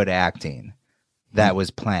just good acting. That was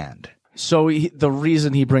planned. So the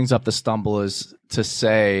reason he brings up the stumble is to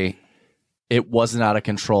say it wasn't out of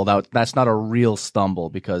control. That's not a real stumble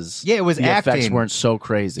because it was the effects acting. weren't so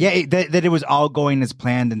crazy. Yeah, that it was all going as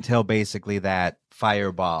planned until basically that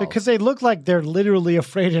fireball. Because they look like they're literally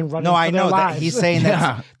afraid and running. No, for I their know that lives. he's saying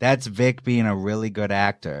that's Vic being a really good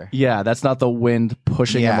actor. Yeah, that's not the wind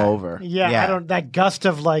pushing him over. Yeah, I don't. That gust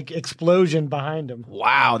of like explosion behind him.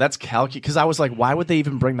 Wow, that's calculated. Because I was like, why would they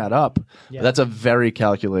even bring that up? Yeah. But that's a very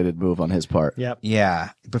calculated move on his part. Yep.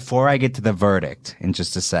 Yeah. Before I get to the verdict in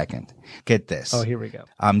just a second, get this. Oh, here we go.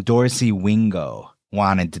 Dorsey Wingo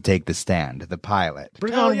wanted to take the stand, the pilot.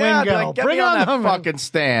 Bring on Wingo. Get Bring me on that him. fucking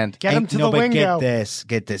stand. Get him to the but window.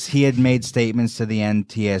 Get this. He had made statements to the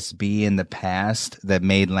NTSB in the past that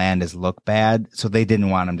made Landis look bad, so they didn't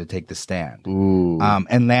want him to take the stand. Ooh.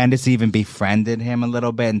 And Landis even befriended him a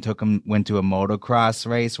little bit and went to a motocross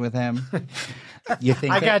race with him. You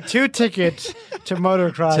think I got 2 tickets to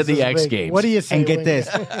motocross To the this X week. Games. What do you say? And get Wingo?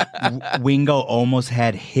 this, Wingo almost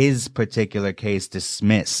had his particular case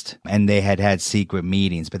dismissed, and they had secret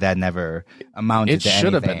meetings, but that never amounted It to anything.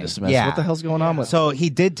 should have been dismissed. Yeah. What the hell's going on with So he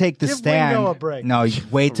did take the Give stand. Wingo a break. No,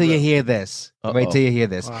 wait till you hear this. Wait till you hear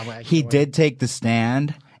this. Oh, I He can't did take the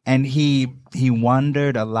stand, and he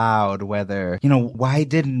wondered aloud whether, why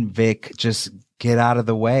didn't Vic just get out of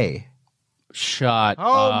the way? Shut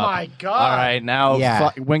Oh up. my God. All right, now Yeah.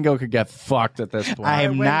 Wingo could get fucked at this point. I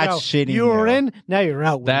am Wingo, not shitting You were you. in, now you're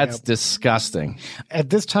out. Wingo. That's disgusting. At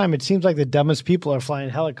this time, it seems like the dumbest people are flying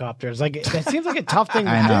helicopters. Like that seems like a tough thing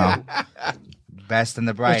to I know. do. Best and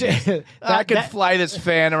the brightest. I could fly this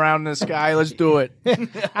fan around in the sky. Let's do it. I'm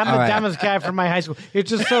All the right. dumbest guy from my high school. It's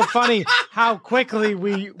just so funny how quickly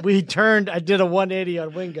we turned. I did a 180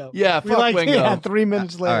 on Wingo. Yeah, we fuck Wingo. Yeah, 3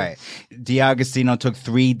 minutes later. All right. D'Agostino took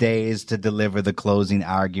 3 days to deliver the closing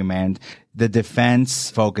argument. The defense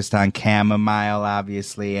focused on chamomile,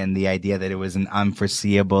 obviously, and the idea that it was an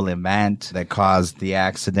unforeseeable event that caused the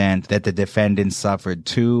accident, that the defendant suffered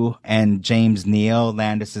too. And James Neal,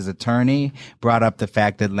 Landis's attorney, brought up the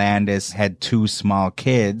fact that Landis had 2 small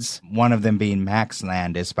kids, one of them being Max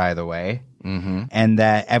Landis, by the way. Mm-hmm. And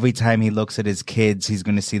that every time he looks at his kids, he's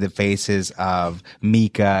going to see the faces of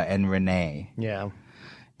Mika and Renee. Yeah.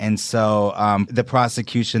 And so the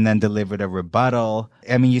prosecution then delivered a rebuttal.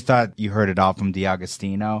 I mean, you thought you heard it all from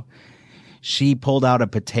D'Agostino. She pulled out a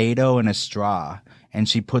potato and a straw, and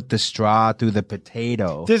she put the straw through the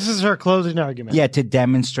potato. This is her closing argument. Yeah, to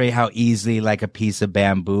demonstrate how easily like a piece of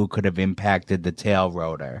bamboo could have impacted the tail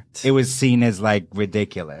rotor. It was seen as like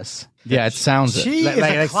ridiculous. Yeah, it sounds it. She is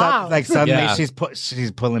a clown. Suddenly Yeah.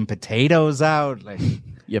 she's pulling potatoes out. Like,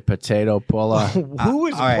 You potato puller. Who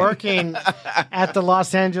is all right. working at the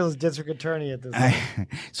Los Angeles District Attorney at this time?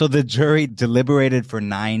 So the jury deliberated for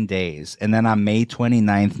 9 days, and then on May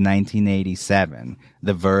 29th, 1987,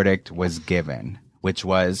 the verdict was given, which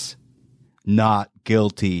was not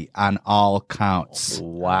guilty on all counts.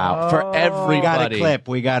 Wow. For everybody.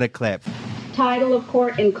 We got a clip. Title of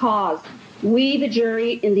court and cause. We, the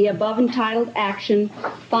jury, in the above entitled action,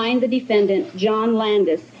 find the defendant, John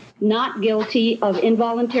Landis, not guilty of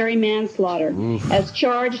involuntary manslaughter, as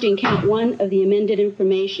charged in count 1 of the amended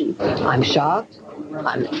information. I'm shocked. I'm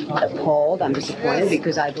appalled. I'm disappointed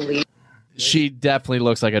because I believe. She definitely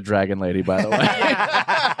looks like a dragon lady, by the way.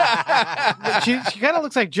 She kind of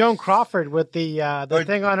looks like Joan Crawford with the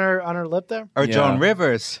thing on her lip there. Or Joan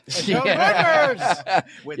Rivers. Joan Rivers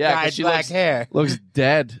with 'cause dyed she black hair. Looks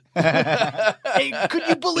dead. Hey, could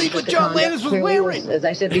you believe what John Landis was wearing? As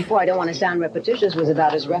I said before, I don't want to sound repetitious, was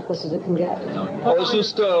about as reckless as it can get. Well, it's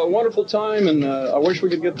just a wonderful time, and I wish we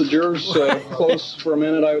could get the jurors close for a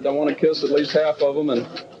minute. I want to kiss at least half of them and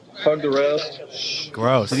hug the rest.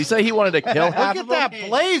 Gross. Did he say he wanted to kill half Look of at them? that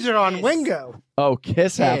blazer on Wingo. Oh,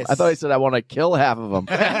 kiss half. I thought he said I want to kill half of them.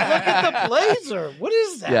 Look at the blazer. What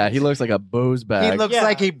is that? Yeah, he looks like a booze bag. He looks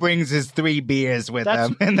like he brings his 3 beers with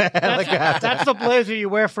him in the helicopter. That's the blazer you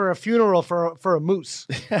wear for a funeral for a moose.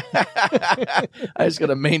 I just got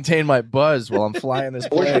to maintain my buzz while I'm flying this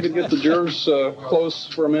I wish we plane. could get the jurors close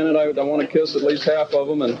for a minute. I want to kiss at least half of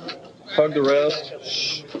them and hug the rest.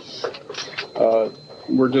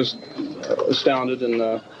 We're just astounded, and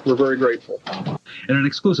we're very grateful. In an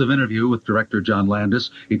exclusive interview with director John Landis,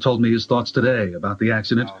 he told me his thoughts today about the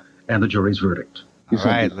accident and the jury's verdict. All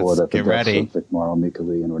right, let's get ready. Vic Morrow, Mika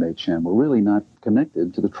Lee, and Renee Chan were really not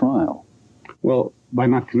connected to the trial. Well, by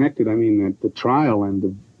not connected, I mean that the trial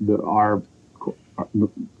and our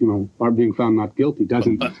being found not guilty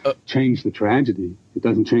doesn't change the tragedy. It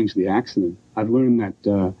doesn't change the accident. I've learned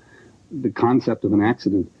that the concept of an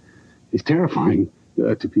accident is terrifying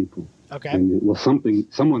to people. Okay. And there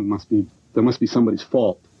must be somebody's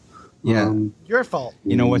fault. Yeah. Your fault.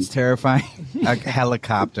 You know what's terrifying? A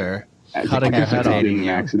helicopter cutting your head off. An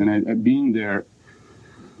accident. Being there,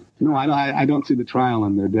 I don't see the trial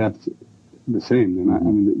and their deaths the same. And I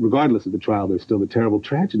mean, regardless of the trial, there's still the terrible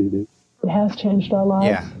tragedy that It has changed our lives.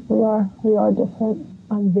 Yeah. We are different.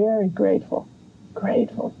 I'm very grateful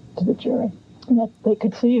to the jury, and that they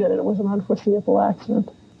could see that it was an unforeseeable accident.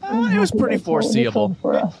 It was pretty foreseeable.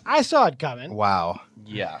 For us. I saw it coming. Wow.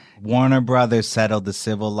 Yeah. Warner Brothers settled the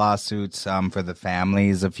civil lawsuits for the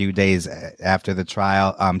families a few days after the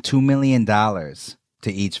trial. $2 million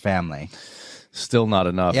to each family. Still not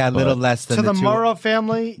enough. Yeah, a little less than To the two. Morrow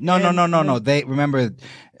family? No. They remember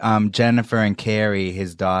Jennifer and Carrie,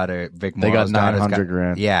 his daughter, Vic They got Morrow's daughter's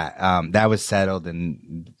 $900,000. Yeah, that was settled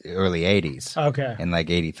in early 80s. Okay. In like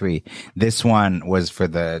 83. This one was for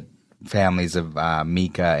the families of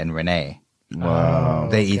Mika and Renee. Wow.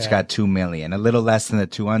 They each got $2 million, a little less than the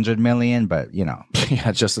 $200 million, but Yeah,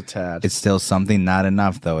 just a tad. it's still something. Not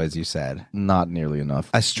enough, though, as you said. Not nearly enough.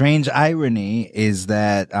 A strange irony is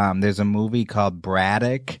that there's a movie called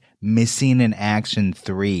Braddock Missing in Action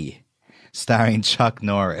 3, starring Chuck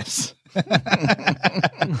Norris.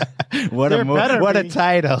 What a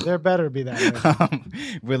title. There better be that.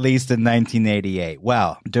 Released in 1988.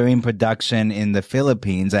 Well, during production in the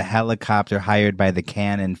Philippines, a helicopter hired by the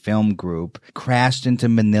Canon Film Group crashed into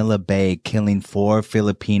Manila Bay, killing 4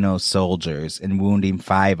 Filipino soldiers and wounding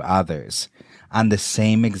 5 others on the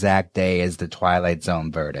same exact day as the Twilight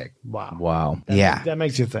Zone verdict. Wow. That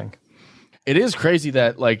makes you think. It is crazy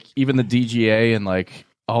that like even the DGA and like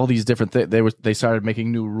all these different things they started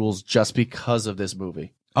making new rules just because of this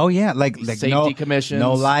movie. Oh yeah, like safety commissions,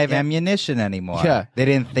 no live ammunition anymore. Yeah, they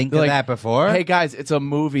didn't think of that before. Hey guys, it's a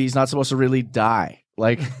movie. He's not supposed to really die.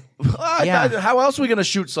 Like, how else are we gonna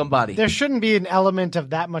shoot somebody? There shouldn't be an element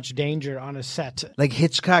of that much danger on a set. Like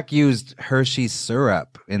Hitchcock used Hershey's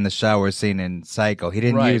syrup in the shower scene in Psycho. He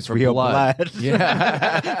didn't use for real blood. blood.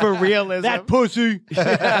 Yeah, for realism. That pussy.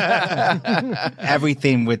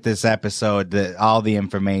 Everything with this episode, all the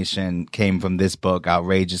information came from this book,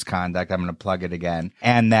 Outrageous Conduct. I'm going to plug it again.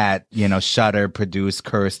 And that, Shudder produced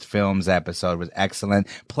Cursed Films episode was excellent.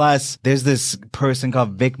 Plus, there's this person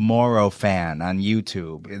called Vic Morrow fan on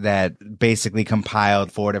YouTube that basically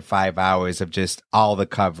compiled 4 to 5 hours of just all the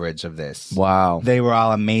coverage of this. Wow. They were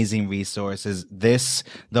all amazing resources. This,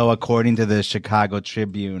 though, according to the Chicago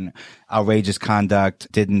Tribune, Outrageous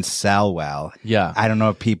Conduct didn't sell well. Yeah. I don't know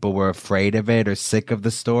if people were afraid of it or sick of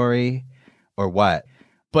the story or what.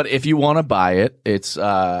 But if you want to buy it, it's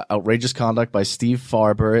Outrageous Conduct by Steve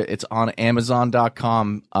Farber. It's on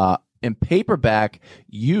Amazon.com in paperback,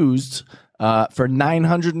 used for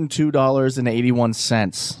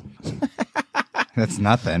 $902.81. That's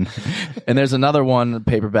nothing. And there's another one,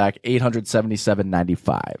 paperback,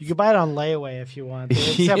 $877.95. You can buy it on layaway if you want.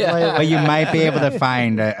 Yeah. But you might be able to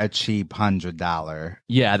find a cheap $100.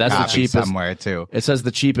 Yeah, that's the cheapest somewhere too. It says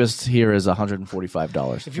the cheapest here is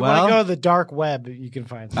 $145. If you want to go to the dark web, you can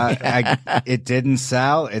find it. It didn't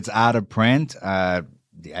sell. It's out of print. I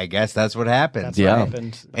guess that's what happened. That's what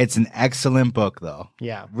happened. It's an excellent book, though.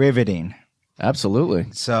 Yeah. Riveting. Absolutely.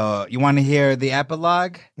 So you want to hear the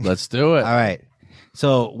epilogue? Let's do it. All right.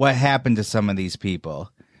 So what happened to some of these people?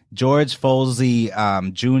 George Folsey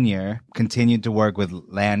Jr. continued to work with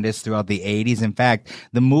Landis throughout the 80s. In fact,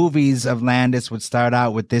 the movies of Landis would start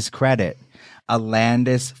out with this credit, a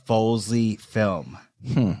Landis-Folsey film.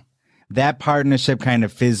 That partnership kind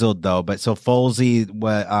of fizzled, though. But so Folsey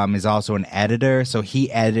is also an editor. So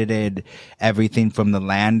he edited everything from the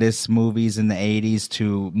Landis movies in the 80s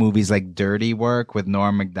to movies like Dirty Work with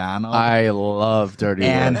Norm Macdonald. I love Dirty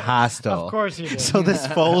Work. And Hostel. Of course you do. So this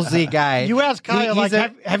Folsey guy. You asked Kyle,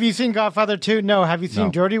 have you seen Godfather 2? No. Have you seen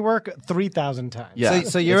No. Dirty Work? 3,000 times. Yeah.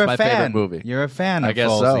 So you're it's a my fan. favorite movie. You're a fan of I guess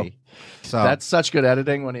Folsey. so. That's such good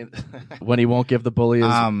editing when he won't give the bully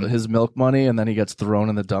his milk money and then he gets thrown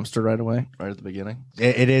in the dumpster right away, right at the beginning.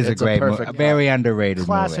 It is a great movie. A very underrated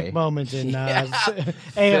Classic movie. moment in AFI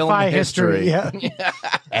Film history. history. Yeah.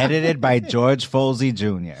 Edited by George Folsey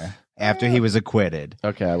Jr. after he was acquitted.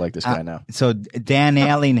 Okay, I like this guy now. So Dan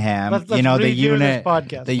Allingham, Let's the redo this unit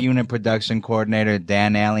podcast. the unit production coordinator,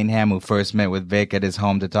 Dan Allingham, who first met with Vic at his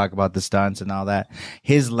home to talk about the stunts and all that.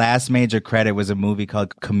 His last major credit was a movie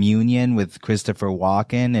called Communion with Christopher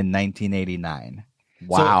Walken in 1989.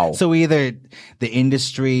 Wow. So either the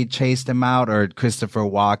industry chased him out or Christopher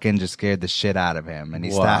Walken just scared the shit out of him and he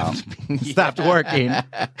stopped working.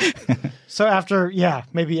 So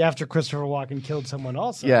maybe after Christopher Walken killed someone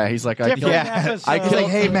also. Yeah, he's like, I killed. I He's like,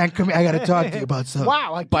 hey man, come here, I got to talk to you about something.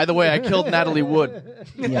 Wow. By the way, I killed Natalie Wood.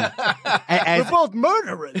 Yeah. We're both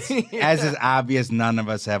murderers. As is obvious, none of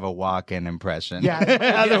us have a Walken impression. Yeah.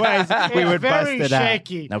 Otherwise, we would bust very it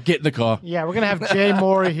shaky. Now get in the car. Yeah, we're going to have Jay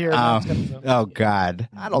Morey here. Oh God.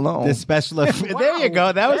 I don't know. The special effects. There you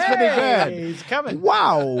go. That was pretty good. He's coming.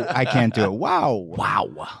 Wow. I can't do it.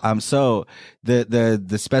 Wow. So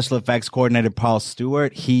the special effects coordinator, Paul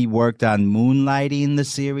Stewart, he worked on Moonlighting, the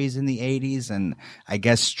series in the 80s, and I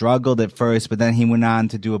guess struggled at first, but then he went on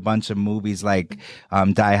to do a bunch of movies like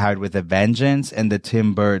Die Hard with a Vengeance and the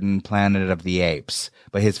Tim Burton Planet of the Apes.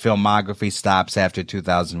 But his filmography stops after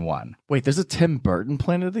 2001. Wait, there's a Tim Burton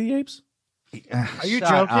Planet of the Apes? Are you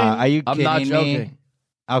joking? Are you I'm kidding not me? joking.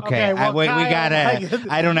 Okay, well, we Kyle, gotta.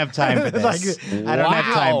 I don't have time for this. I don't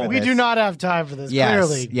have time for this. We do not have time for this, Yes,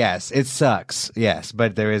 clearly. yes, it sucks. Yes,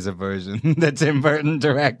 but there is a version that Tim Burton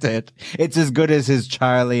directed. It's as good as his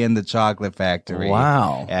Charlie and the Chocolate Factory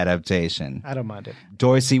adaptation. I don't mind it.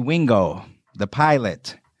 Dorsey Wingo, the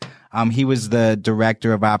pilot. He was the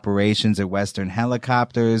director of operations at Western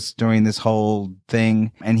Helicopters during this whole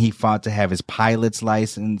thing, and he fought to have his pilot's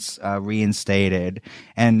license reinstated.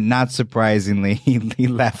 And not surprisingly, he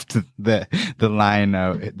left that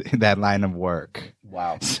line of work.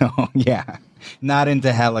 Wow. So yeah, not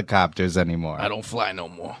into helicopters anymore. I don't fly no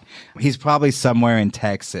more. He's probably somewhere in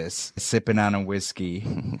Texas, sipping on a whiskey,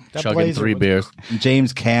 chugging 3 beers.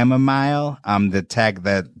 James Chamomile, the tech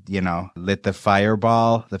that, lit the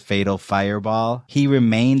fireball, the fatal fireball. He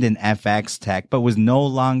remained an FX tech, but was no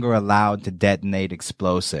longer allowed to detonate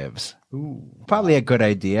explosives. Ooh. Probably a good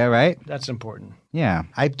idea, right? That's important. Yeah.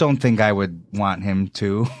 I don't think I would want him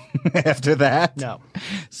to after that. No.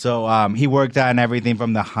 So he worked on everything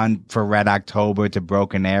from The Hunt for Red October to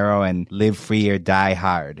Broken Arrow and Live Free or Die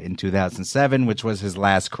Hard in 2007, which was his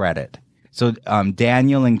last credit. So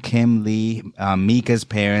Daniel and Kim Lee, Mika's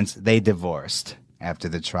parents, they divorced after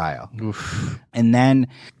the trial. Oof. And then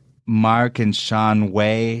Mark and Sean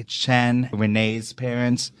Wei Chen, Renee's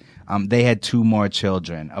parents, they had 2 more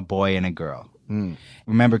children, a boy and a girl.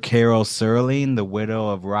 Remember Carol Serling, the widow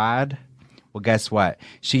of Rod? Well, guess what?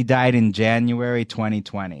 She died in January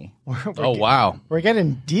 2020. Wow. We're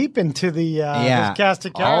getting deep into the this cast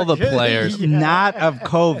of all the characters. players. Yeah. Not of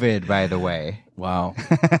COVID, by the way. Wow.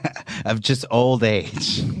 Of just old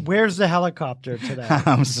age. Where's the helicopter today?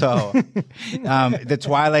 The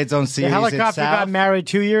Twilight Zone The series helicopter itself, got married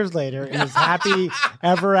 2 years later and is happy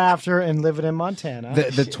ever after and living in Montana.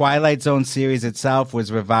 The Twilight Zone series itself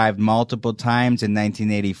was revived multiple times in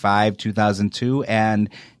 1985, 2002, and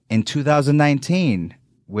in 2019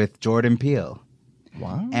 with Jordan Peele.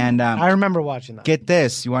 Wow. And I remember watching that. Get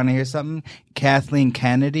this. You want to hear something? Kathleen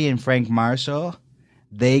Kennedy and Frank Marshall,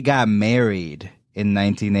 they got married in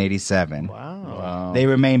 1987. Wow. They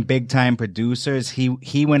remain big-time producers.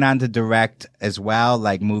 He went on to direct as well,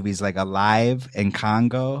 like movies like Alive and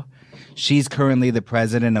Congo. She's currently the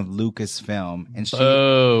president of Lucasfilm,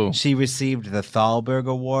 and she received the Thalberg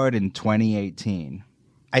Award in 2018.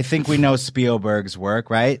 I think we know Spielberg's work,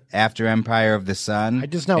 right? After Empire of the Sun. I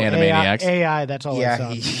just know Animaniacs. AI, that's all I saw.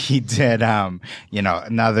 He did,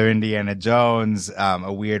 another Indiana Jones,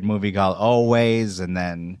 a weird movie called Always, and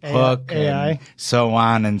then Hook, AI. and so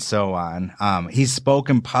on and so on. He's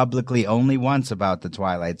spoken publicly only once about The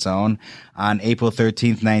Twilight Zone. On April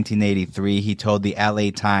 13th, 1983, he told the LA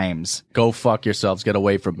Times, "Go fuck yourselves. Get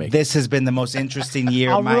away from me." This has been the most interesting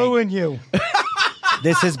year I'll of my... ruin you.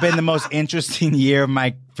 This has been the most interesting year of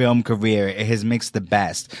my film career. It has mixed the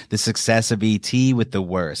best, the success of E.T. with the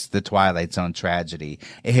worst, the Twilight Zone tragedy.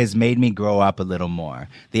 It has made me grow up a little more.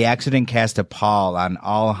 The accident cast a pall on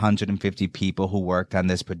all 150 people who worked on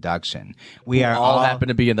this production. We are all happen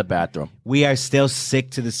to be in the bathroom. We are still sick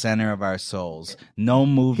to the center of our souls. No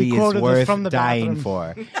movie He is quoted this worth from the dying bathroom.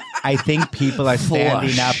 for. I think people are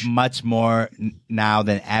standing Flush. up much more now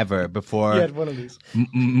than ever before. You had one of these.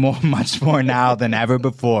 Much more now than ever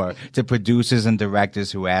before to producers and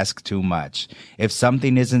directors who ask too much. If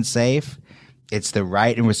something isn't safe, it's the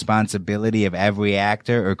right and responsibility of every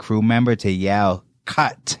actor or crew member to yell,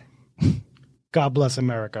 "Cut." God bless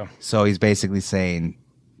America. So he's basically saying,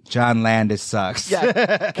 John Landis sucks.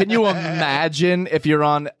 Yeah. Can you imagine if you're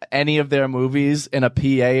on any of their movies and a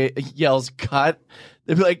PA yells "cut"?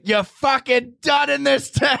 They'd be like, "You're fucking done in this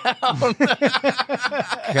town."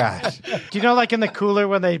 Gosh. Do you know, like in the cooler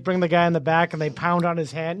when they bring the guy in the back and they pound on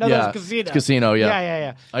his hand? No, Yeah. that's Casino. It's Casino, yeah.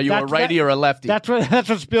 Yeah. Are you a righty or a lefty? That's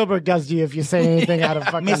what Spielberg does to you if you say anything out of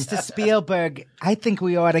fucking. Mr. Spielberg, I think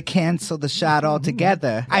we ought to cancel the shot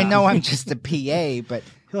altogether. I know I'm just a PA, but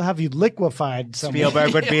He'll have you liquefied somewhere.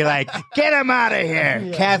 Spielberg would be like, "Get him out of here."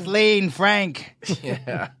 Yeah. Kathleen, Frank.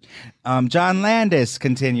 Yeah. John Landis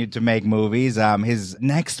continued to make movies. His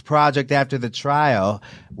next project after the trial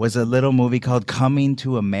was a little movie called Coming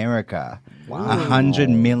to America. Wow. 100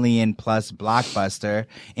 million plus blockbuster.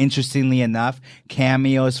 Interestingly enough,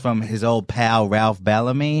 cameos from his old pal Ralph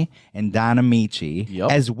Bellamy and Don Amici,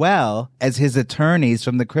 as well as his attorneys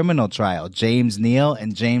from the criminal trial, James Neal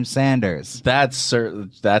and James Sanders.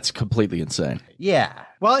 That's completely insane. Yeah.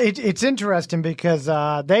 Well, it's interesting because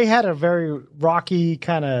they had a very rocky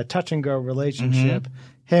kind of touch and go relationship.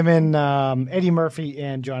 Him and Eddie Murphy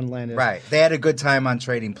and John Landis. Right. They had a good time on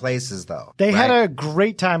Trading Places, though. They right? had a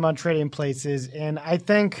great time on Trading Places, and I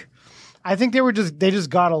think they just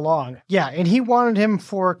got along. Yeah, and he wanted him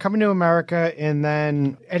for Coming to America, and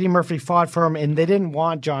then Eddie Murphy fought for him, and they didn't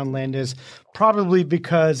want John Landis, probably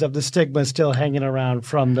because of the stigma still hanging around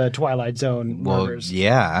from the Twilight Zone murders.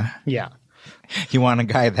 Yeah. Yeah. You want a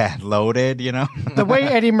guy that loaded, you know? The way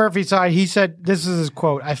Eddie Murphy saw it, he said, this is his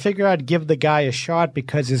quote, "I figured I'd give the guy a shot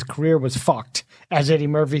because his career was fucked," as Eddie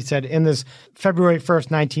Murphy said in this February 1st,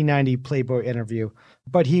 1990 Playboy interview.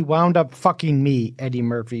 "But he wound up fucking me," Eddie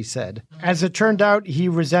Murphy said. As it turned out, he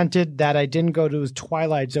resented that I didn't go to his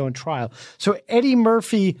Twilight Zone trial. So Eddie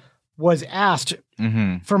Murphy was asked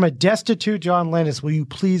from a destitute John Landis, "Will you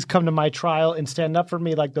please come to my trial and stand up for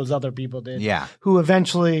me like those other people did?" Yeah. Who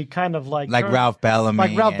eventually kind of like Ralph Bellamy.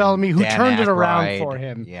 Like Ralph Bellamy, who Dan turned it around Aykroyd. for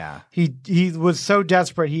him. Yeah. He was so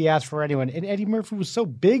desperate he asked for anyone. And Eddie Murphy was so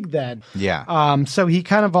big then. Yeah. So he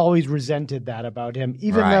kind of always resented that about him.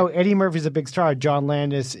 Even Right. though Eddie Murphy's a big star, John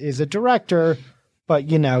Landis is a director. But,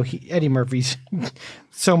 you know, Eddie Murphy's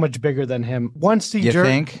so much bigger than him. Once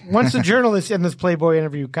the journalist in this Playboy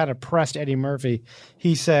interview kind of pressed Eddie Murphy,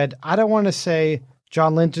 he said, "I don't want to say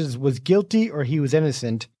John Landis was guilty or he was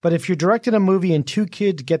innocent, but if you're directing a movie and two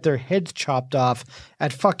kids get their heads chopped off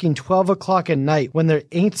at fucking 12 o'clock at night when there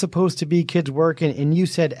ain't supposed to be kids working and you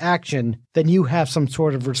said action, then you have some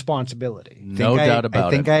sort of responsibility." No doubt about it. I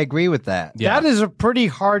think I agree with that. That is a pretty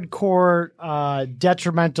hardcore,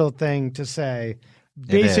 detrimental thing to say.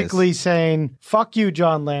 Basically saying, "Fuck you,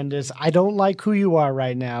 John Landis. I don't like who you are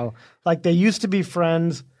right now." Like they used to be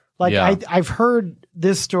friends. Like Yeah. I've heard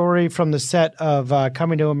this story from the set of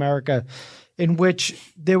Coming to America, in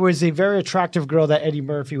which there was a very attractive girl that Eddie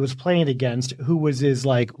Murphy was playing against, who was his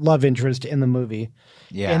like love interest in the movie.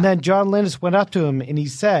 Yeah. And then John Landis went up to him and he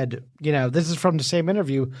said, you know, this is from the same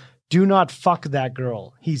interview, "Do not fuck that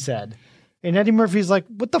girl," he said. And Eddie Murphy's like,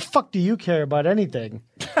 "What the fuck do you care about anything?"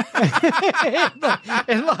 and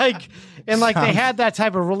they had that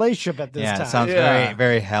type of relationship at this time. It sounds very,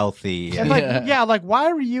 very healthy. And like, why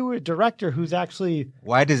are you a director who's actually?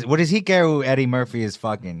 What does he care who Eddie Murphy is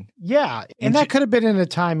fucking? Yeah, and that could have been in a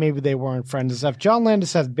time maybe they weren't friends and stuff. John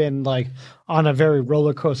Landis has been like on a very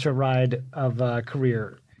roller coaster ride of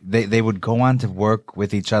career. They would go on to work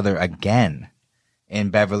with each other again in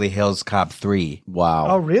Beverly Hills Cop 3. Wow.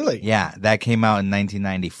 Oh, really? Yeah, that came out in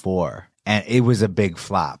 1994, and it was a big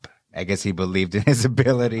flop. I guess he believed in his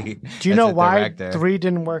ability. Do you as know a why director. 3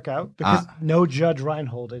 didn't work out? Because no Judge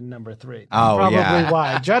Reinhold in number 3. Oh, Probably yeah.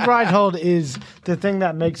 why. Judge Reinhold is the thing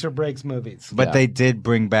that makes or breaks movies. But they did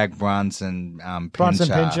bring back Bronson Pinchot. Bronson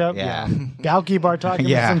Pinchot, yeah. Galky Bartokomous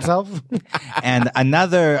Yeah. himself. And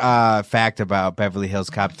another fact about Beverly Hills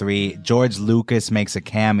Cop 3, George Lucas makes a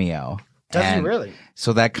cameo. Does he And really?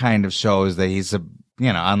 So that kind of shows that he's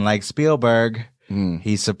unlike Spielberg,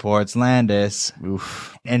 he supports Landis.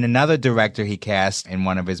 Oof. And another director he cast in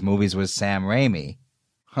one of his movies was Sam Raimi.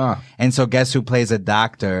 Huh. And so guess who plays a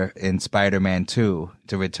doctor in Spider-Man 2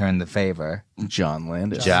 to return the favor? John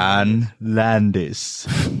Landis. John Landis.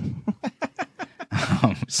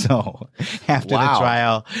 So after the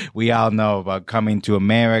trial, we all know about Coming to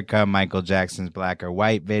America, Michael Jackson's Black or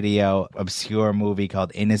White video, obscure movie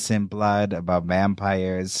called Innocent Blood about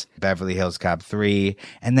vampires, Beverly Hills Cop 3,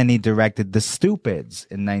 and then he directed The Stupids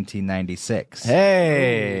in 1996.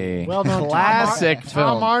 Hey, Well-known classic Tom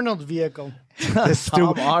film. Arnold vehicle. Tom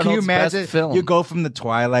Arnold's Can you imagine? best film. You go from the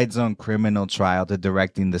Twilight Zone criminal trial to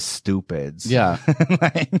directing The Stupids. Yeah.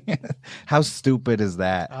 How stupid is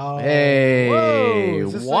that? Oh. Hey, Whoa,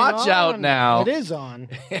 is this watch thing out on? now. It is on.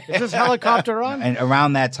 Is this helicopter on? And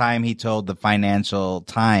around that time, he told the Financial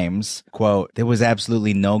Times, quote, "There was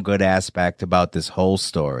absolutely no good aspect about this whole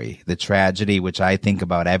story. The tragedy, which I think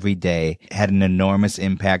about every day, had an enormous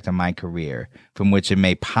impact on my career, from which it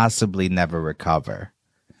may possibly never recover."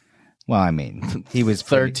 Well, I mean, he was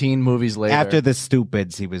 13 movies later. After The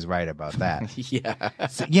Stupids, he was right about that. Yeah.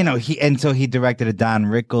 So, he directed a Don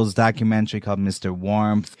Rickles documentary called Mr.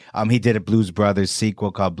 Warmth. He did a Blues Brothers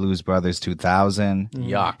sequel called Blues Brothers 2000.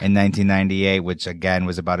 Yuck. In 1998, which again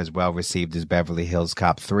was about as well received as Beverly Hills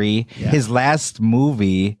Cop 3. Yeah. His last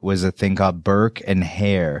movie was a thing called Burke and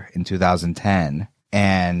Hare in 2010.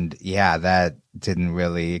 And yeah, that didn't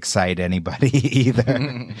really excite anybody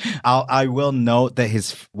either. I will note that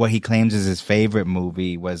what he claims is his favorite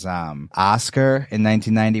movie was Oscar in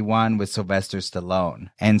 1991 with Sylvester Stallone.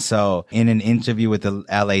 And so in an interview with the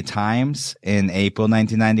LA Times in April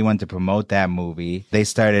 1991 to promote that movie, they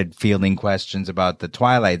started fielding questions about the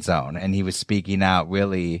Twilight Zone, and he was speaking out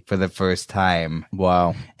really for the first time.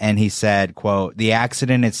 Wow. And he said, quote, "The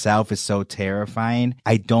accident itself is so terrifying.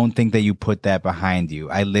 I don't think that you put that behind you.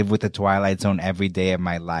 I live with the Twilight Zone every day of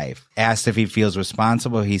my life." Asked if he feels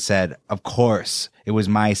responsible, he said, "Of course, it was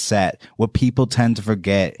my set. What people tend to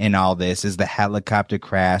forget in all this is the helicopter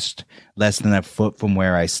crashed less than a foot from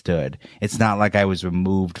where I stood. It's not like I was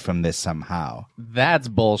removed from this somehow." That's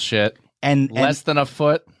bullshit. And less than a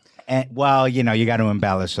foot? And, well, you got to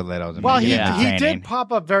embellish a little. Well, he entertaining. did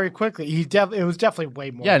pop up very quickly. It was definitely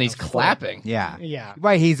way more. Yeah, and than he's a foot. clapping. Yeah. Yeah.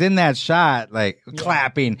 Right, he's in that shot, like,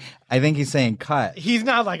 clapping. I think he's saying cut. He's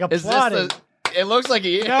not like Is applauding. this it looks like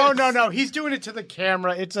he is. No. He's doing it to the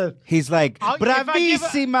camera. It's a. He's like, I'll- if I give a-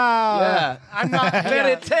 bravissima. Yeah. I'm not.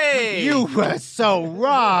 Verite. You were so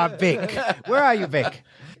raw, Vic. Where are you, Vic?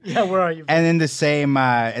 Yeah, where are you? And in the same,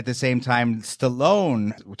 at the same time,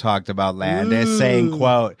 Stallone talked about Landis, saying,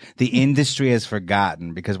 quote, "The industry has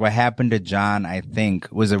forgotten because what happened to John, I think,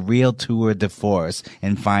 was a real tour de force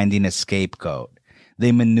in finding a scapegoat.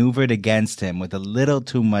 They maneuvered against him with a little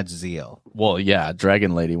too much zeal." Well, yeah,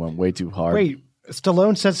 Dragon Lady went way too hard. Wait,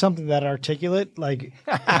 Stallone said something that articulate, like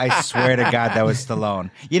I swear to God, that was Stallone.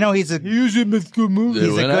 He's a movie. he's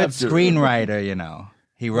a went good after screenwriter.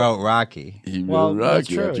 He wrote Rocky. He Well, wrote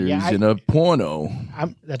that's Rocky true. after Yeah, he's in a porno.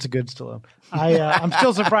 That's a good Stallone. I'm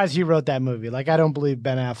still surprised he wrote that movie. Like, I don't believe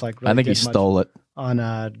Ben Affleck. Really I think he did much stole it. on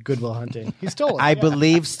Good Will Hunting. He stole it. I yeah.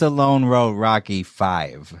 believe Stallone wrote Rocky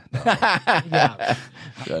 5. Yeah,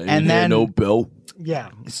 And then- no bill. yeah.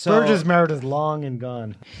 So- Burgess Meredith long and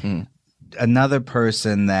gone. Another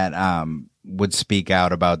person that would speak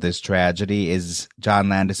out about this tragedy is John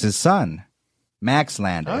Landis' son, Max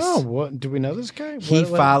Landis. Oh, what? Do we know this guy? He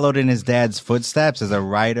What- followed in his dad's footsteps as a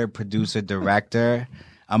writer, producer, director.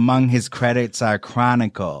 Among his credits are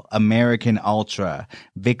Chronicle, American Ultra,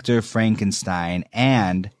 Victor Frankenstein,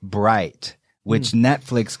 and Bright, which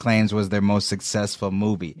Netflix claims was their most successful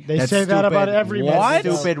movie. They say that about every That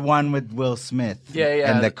movie. stupid one with Will Smith. Yeah.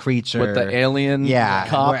 And the creature. With the alien Yeah,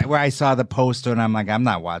 cop. where I saw the poster and I'm like, I'm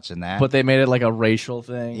not watching that. But they made it like a racial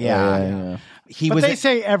thing. Yeah. He But was they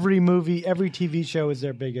say every movie, every TV show is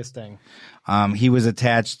their biggest thing. he was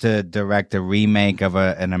attached to direct a remake of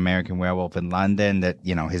an American Werewolf in London that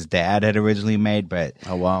his dad had originally made, but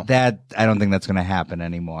Oh, wow. that I don't think that's going to happen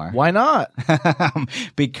anymore. Why not?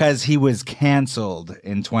 Because he was canceled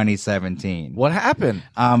in 2017. What happened?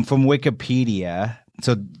 From Wikipedia.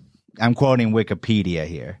 So I'm quoting Wikipedia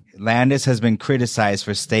here. Landis has been criticized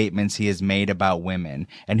for statements he has made about women,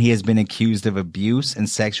 and he has been accused of abuse and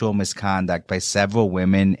sexual misconduct by several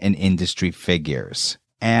women and industry figures.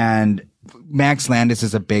 And Max Landis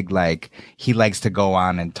is a big, he likes to go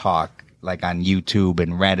on and talk, on YouTube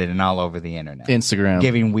and Reddit and all over the internet. Instagram.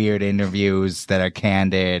 Giving weird interviews that are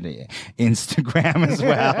candid. Instagram as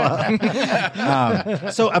well.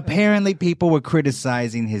 So apparently people were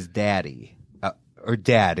criticizing his daddy. Or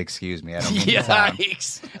dad, excuse me. I don't mean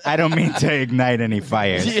Yikes. I don't mean to ignite any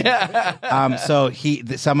fires. Yeah. So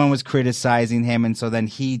someone was criticizing him, and so then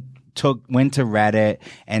he went to Reddit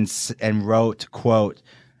and wrote, quote,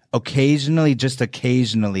 "Occasionally, just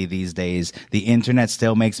occasionally these days, the internet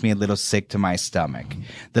still makes me a little sick to my stomach.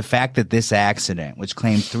 The fact that this accident, which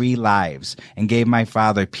claimed 3 lives and gave my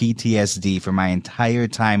father PTSD for my entire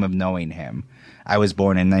time of knowing him, I was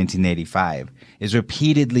born in 1985, is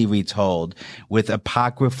repeatedly retold with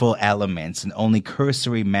apocryphal elements and only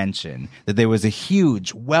cursory mention that there was a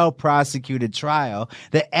huge, well-prosecuted trial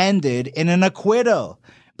that ended in an acquittal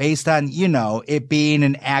based on, it being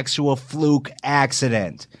an actual fluke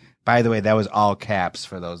accident." By the way, that was all caps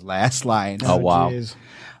for those last lines. Oh, wow. Geez.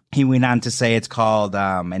 He went on to say it's called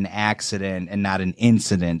an accident and not an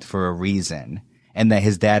incident for a reason. And that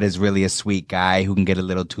his dad is really a sweet guy who can get a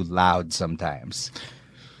little too loud sometimes.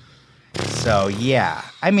 So, yeah.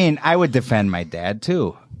 I mean, I would defend my dad,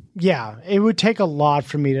 too. Yeah, it would take a lot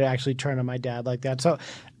for me to actually turn on my dad like that. So,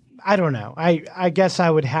 I don't know. I guess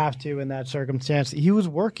I would have to in that circumstance. He was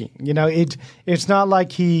working. It's not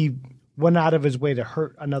like he went out of his way to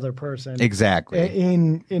hurt another person. Exactly.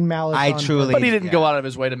 In malice. But he didn't go out of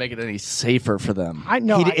his way to make it any safer for them.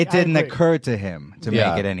 It didn't occur to him to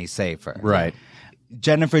make it any safer. Right.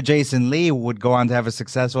 Jennifer Jason Leigh would go on to have a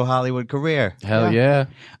successful Hollywood career. Hell yeah.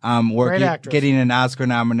 Great actress. Getting an Oscar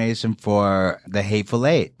nomination for The Hateful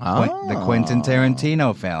Eight, the Quentin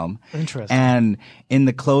Tarantino film. Interesting. And in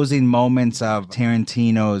the closing moments of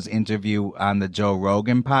Tarantino's interview on the Joe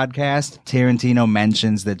Rogan podcast, Tarantino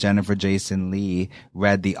mentions that Jennifer Jason Leigh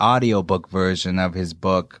read the audiobook version of his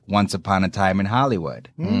book, Once Upon a Time in Hollywood.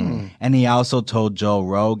 And he also told Joe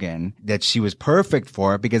Rogan that she was perfect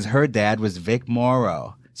for it because her dad was Vic Morrow.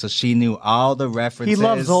 So she knew all the references. He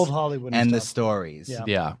loves old Hollywood and the stuff. stories.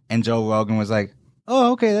 Yeah. And Joe Rogan was like,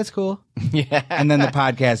 "Oh, okay, that's cool." Yeah. And then the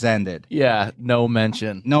podcast ended. Yeah. No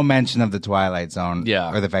mention. No mention of the Twilight Zone.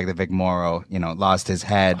 Yeah. Or the fact that Vic Morrow, lost his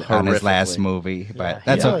head on his last movie. But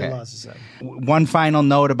that's really okay. lost his head. One final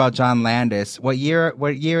note about John Landis. What year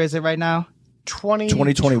is it right now?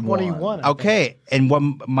 2021. Okay. And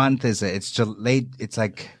what month is it? It's late. It's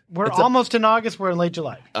like We're almost in August. We're in late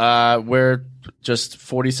July. We're just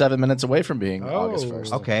 47 minutes away from being August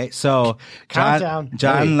 1st. Okay, so Countdown.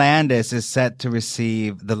 John Landis is set to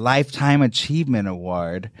receive the Lifetime Achievement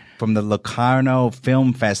Award from the Locarno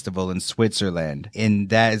Film Festival in Switzerland. And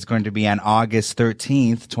that is going to be on August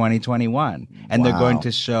 13th, 2021. And they're going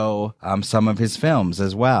to show some of his films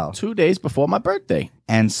as well. 2 days before my birthday.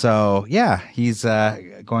 And so, yeah, he's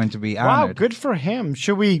going to be honored. Wow, good for him.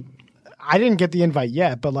 Should we... I didn't get the invite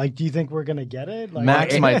yet, but do you think we're gonna get it?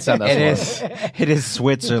 Max might send us one. It is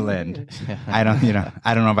Switzerland. I don't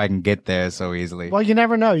know if I can get there so easily. Well, you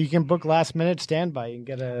never know. You can book last minute standby and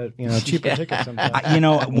get a cheaper ticket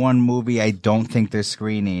sometimes. One movie I don't think they're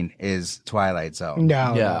screening is Twilight Zone.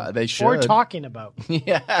 No, yeah, they should. Or talking about.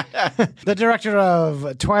 Yeah, the director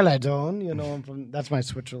of Twilight Zone. That's my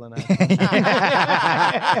Switzerland accent.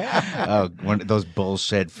 One of those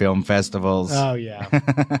bullshit film festivals. Oh yeah,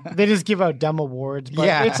 they just give out dumb awards,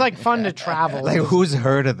 but it's fun to travel. Who's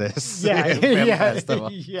heard of this? Yeah,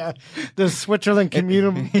 festival? Yeah. The Switzerland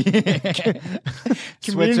Community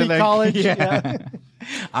College. Yeah.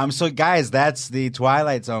 So guys, that's the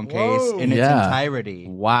Twilight Zone case in its entirety.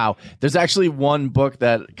 Wow. There's actually one book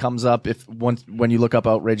that comes up when you look up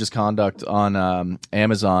Outrageous Conduct on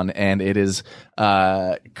Amazon, and it is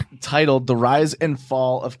titled "The Rise and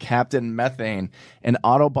Fall of Captain Methane: An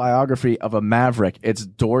Autobiography of a Maverick." It's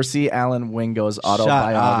Dorsey Allen Wingo's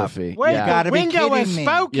autobiography. Wait, Wingo has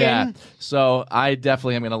spoken. Yeah. So I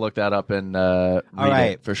definitely am going to look that up and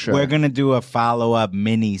read it for sure. We're going to do a follow-up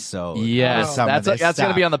mini-sode. Yes, that's going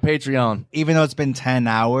to be on the Patreon. Even though it's been 10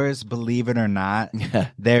 hours, believe it or not,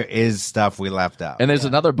 there is stuff we left out. And there's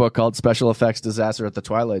another book called Special Effects Disaster at the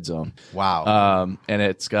Twilight Zone. Wow. And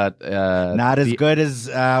it's got... not as good as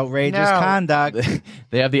Outrageous Conduct.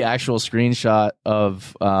 They have the actual screenshot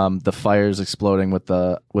of the fires exploding with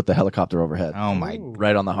the helicopter overhead. Oh my!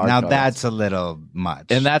 Right on the hard. Now that's a little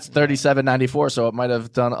much. And that's $37.94, so it might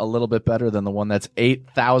have done a little bit better than the one that's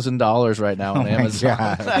 $8,000 right now on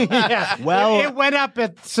Amazon. Yeah. Well, it went up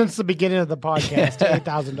since the beginning of the podcast to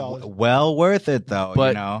 $8,000. Well worth it, though. But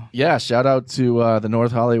you know, yeah, shout out to the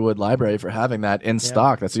North Hollywood Library for having that in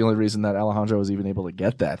stock. That's the only reason that Alejandro was even able to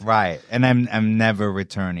get that. Right, and I'm never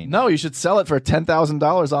returning. No, you should sell it for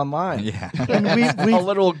 $10,000 online. Yeah, And a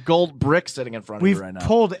little gold brick sitting in front of you right now. We've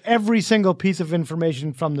pulled every single piece of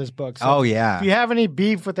information from this book. So Oh, yeah. if you have any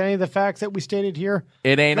beef with any of the facts that we stated here,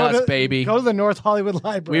 It ain't go us, to- baby. Go to the North Hollywood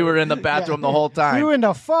Library. We were in the bathroom the whole time. We were in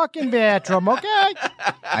the fucking bathroom, okay?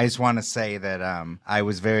 I just want to say that I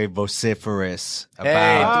was very vociferous Hey,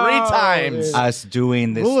 about 3 times. us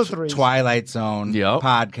doing Rule of this threes. Twilight Zone Yep.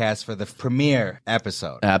 podcast for the premiere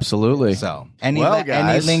episode. Absolutely. So, any Well, any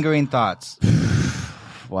guys. lingering thoughts?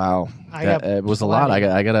 Wow. I got It was a lot. plenty.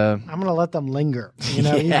 I gotta. I'm going to let them linger,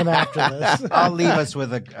 even after this. I'll leave us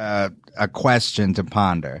with a question to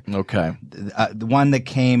ponder. Okay. The one that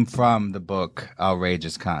came from the book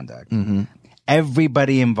Outrageous Conduct. Mm-hmm.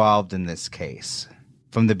 Everybody involved in this case,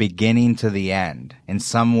 from the beginning to the end, in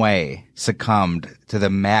some way succumbed to the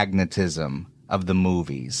magnetism of the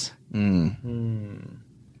movies.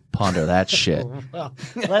 Ponder that shit. Well,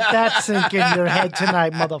 let that sink in your head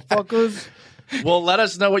tonight, motherfuckers. Well, let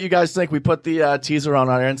us know what you guys think. We put the teaser on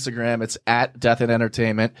our Instagram. It's at Death and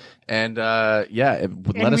Entertainment. And let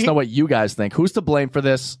us know what you guys think. Who's to blame for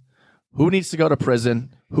this? Who needs to go to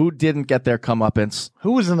prison? Who didn't get their comeuppance?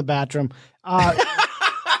 Who was in the bathroom?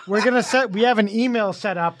 We have an email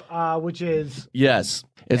set up, which is Yes.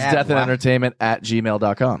 It's At what?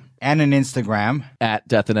 deathandentertainment@gmail.com. And an Instagram. At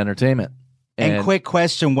Death and Entertainment. And quick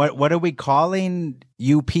question, what are we calling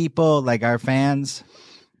you people, like our fans?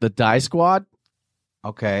 The Die Squad?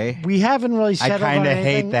 Okay. we haven't really I settled kind on of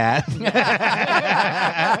hate anything. that.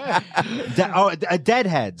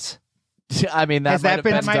 Deadheads. I mean, that Has that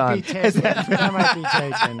been- might That have might been be done. taken. That might be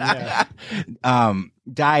taken. Yeah.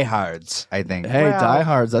 Diehards, I think. Hey,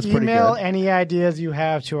 Diehards, that's pretty Email good. any ideas you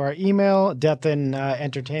have to our email,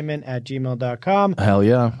 deathandentertainment@gmail.com. Hell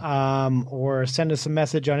yeah. Or send us a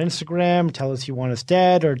message on Instagram. Tell us you want us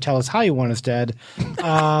dead, or tell us how you want us dead.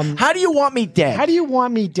 How do you want me dead? How do you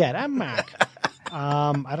want me dead? I'm Mac.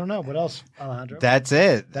 I don't know. What else, Alejandro? That's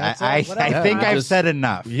it. That's I it. What I else? think Yeah, I've just- said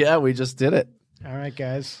enough. Yeah, we just did it. All right,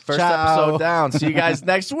 guys. First Ciao. episode down. See you guys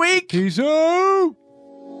next week. Peace out.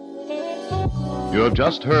 You have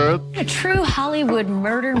just heard. A true Hollywood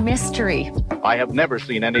murder mystery. I have never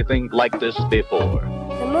seen anything like this before.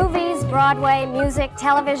 The movies, Broadway, music,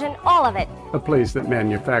 television, all of it. A place that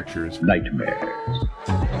manufactures Nightmares.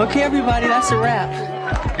 Okay, everybody, that's a wrap.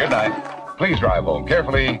 Good night. Please drive home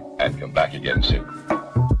carefully and come back again soon.